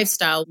side,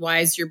 lifestyle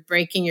wise, you're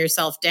breaking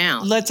yourself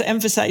down. Let's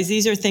emphasize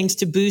these are things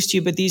to boost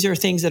you, but these are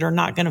things that are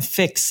not going to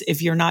fix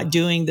if you're not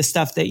doing the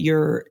stuff that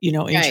you're,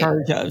 in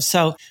charge of.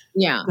 So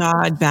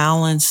God,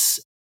 balance.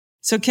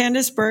 So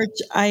Candace Burch,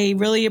 I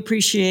really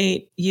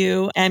appreciate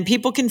you. And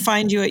people can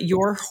find you at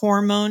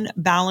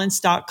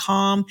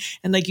yourhormonebalance.com.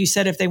 And like you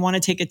said, if they want to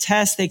take a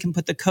test, they can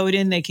put the code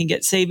in, they can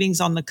get savings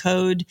on the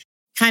code.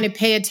 Kind of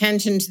pay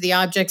attention to the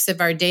objects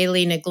of our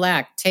daily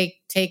neglect.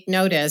 Take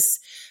notice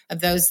of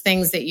those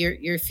things that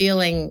you're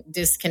feeling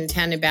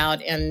discontent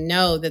about, and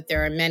know that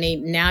there are many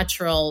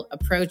natural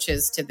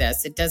approaches to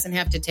this. It doesn't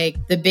have to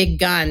take the big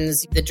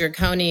guns, the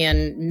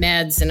draconian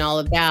meds and all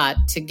of that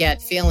to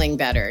get feeling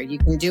better. You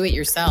can do it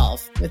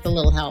yourself with a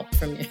little help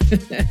from you.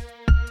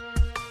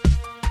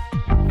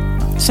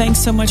 Thanks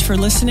so much for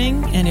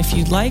listening. And if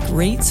you'd like,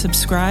 rate,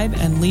 subscribe,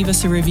 and leave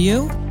us a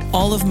review.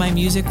 All of my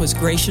music was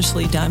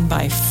graciously done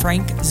by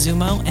Frank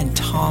Zumo and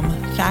Tom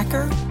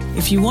Thacker.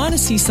 If you want to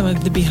see some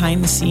of the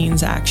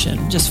behind-the-scenes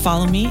action, just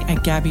follow me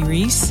at Gabby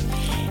Reese.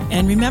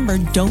 And remember,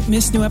 don't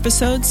miss new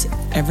episodes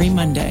every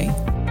Monday.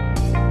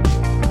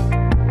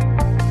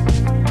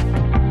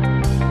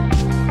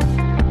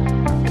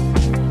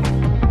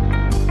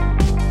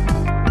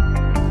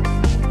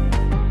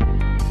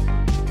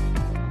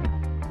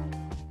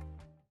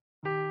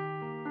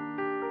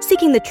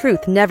 Seeking the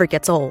truth never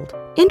gets old.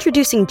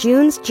 Introducing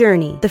June's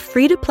Journey, the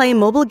free-to-play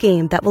mobile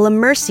game that will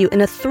immerse you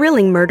in a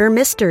thrilling murder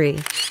mystery.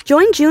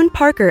 Join June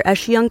Parker as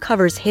she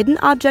uncovers hidden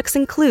objects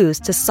and clues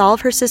to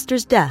solve her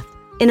sister's death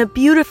in a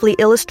beautifully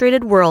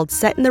illustrated world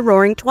set in the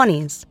Roaring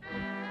 20s.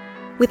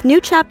 With new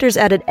chapters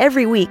added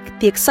every week,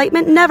 the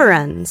excitement never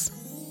ends.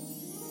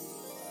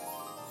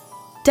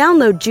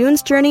 Download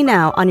June's Journey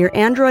now on your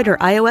Android or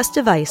iOS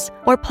device,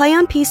 or play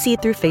on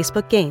PC through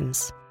Facebook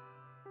Games.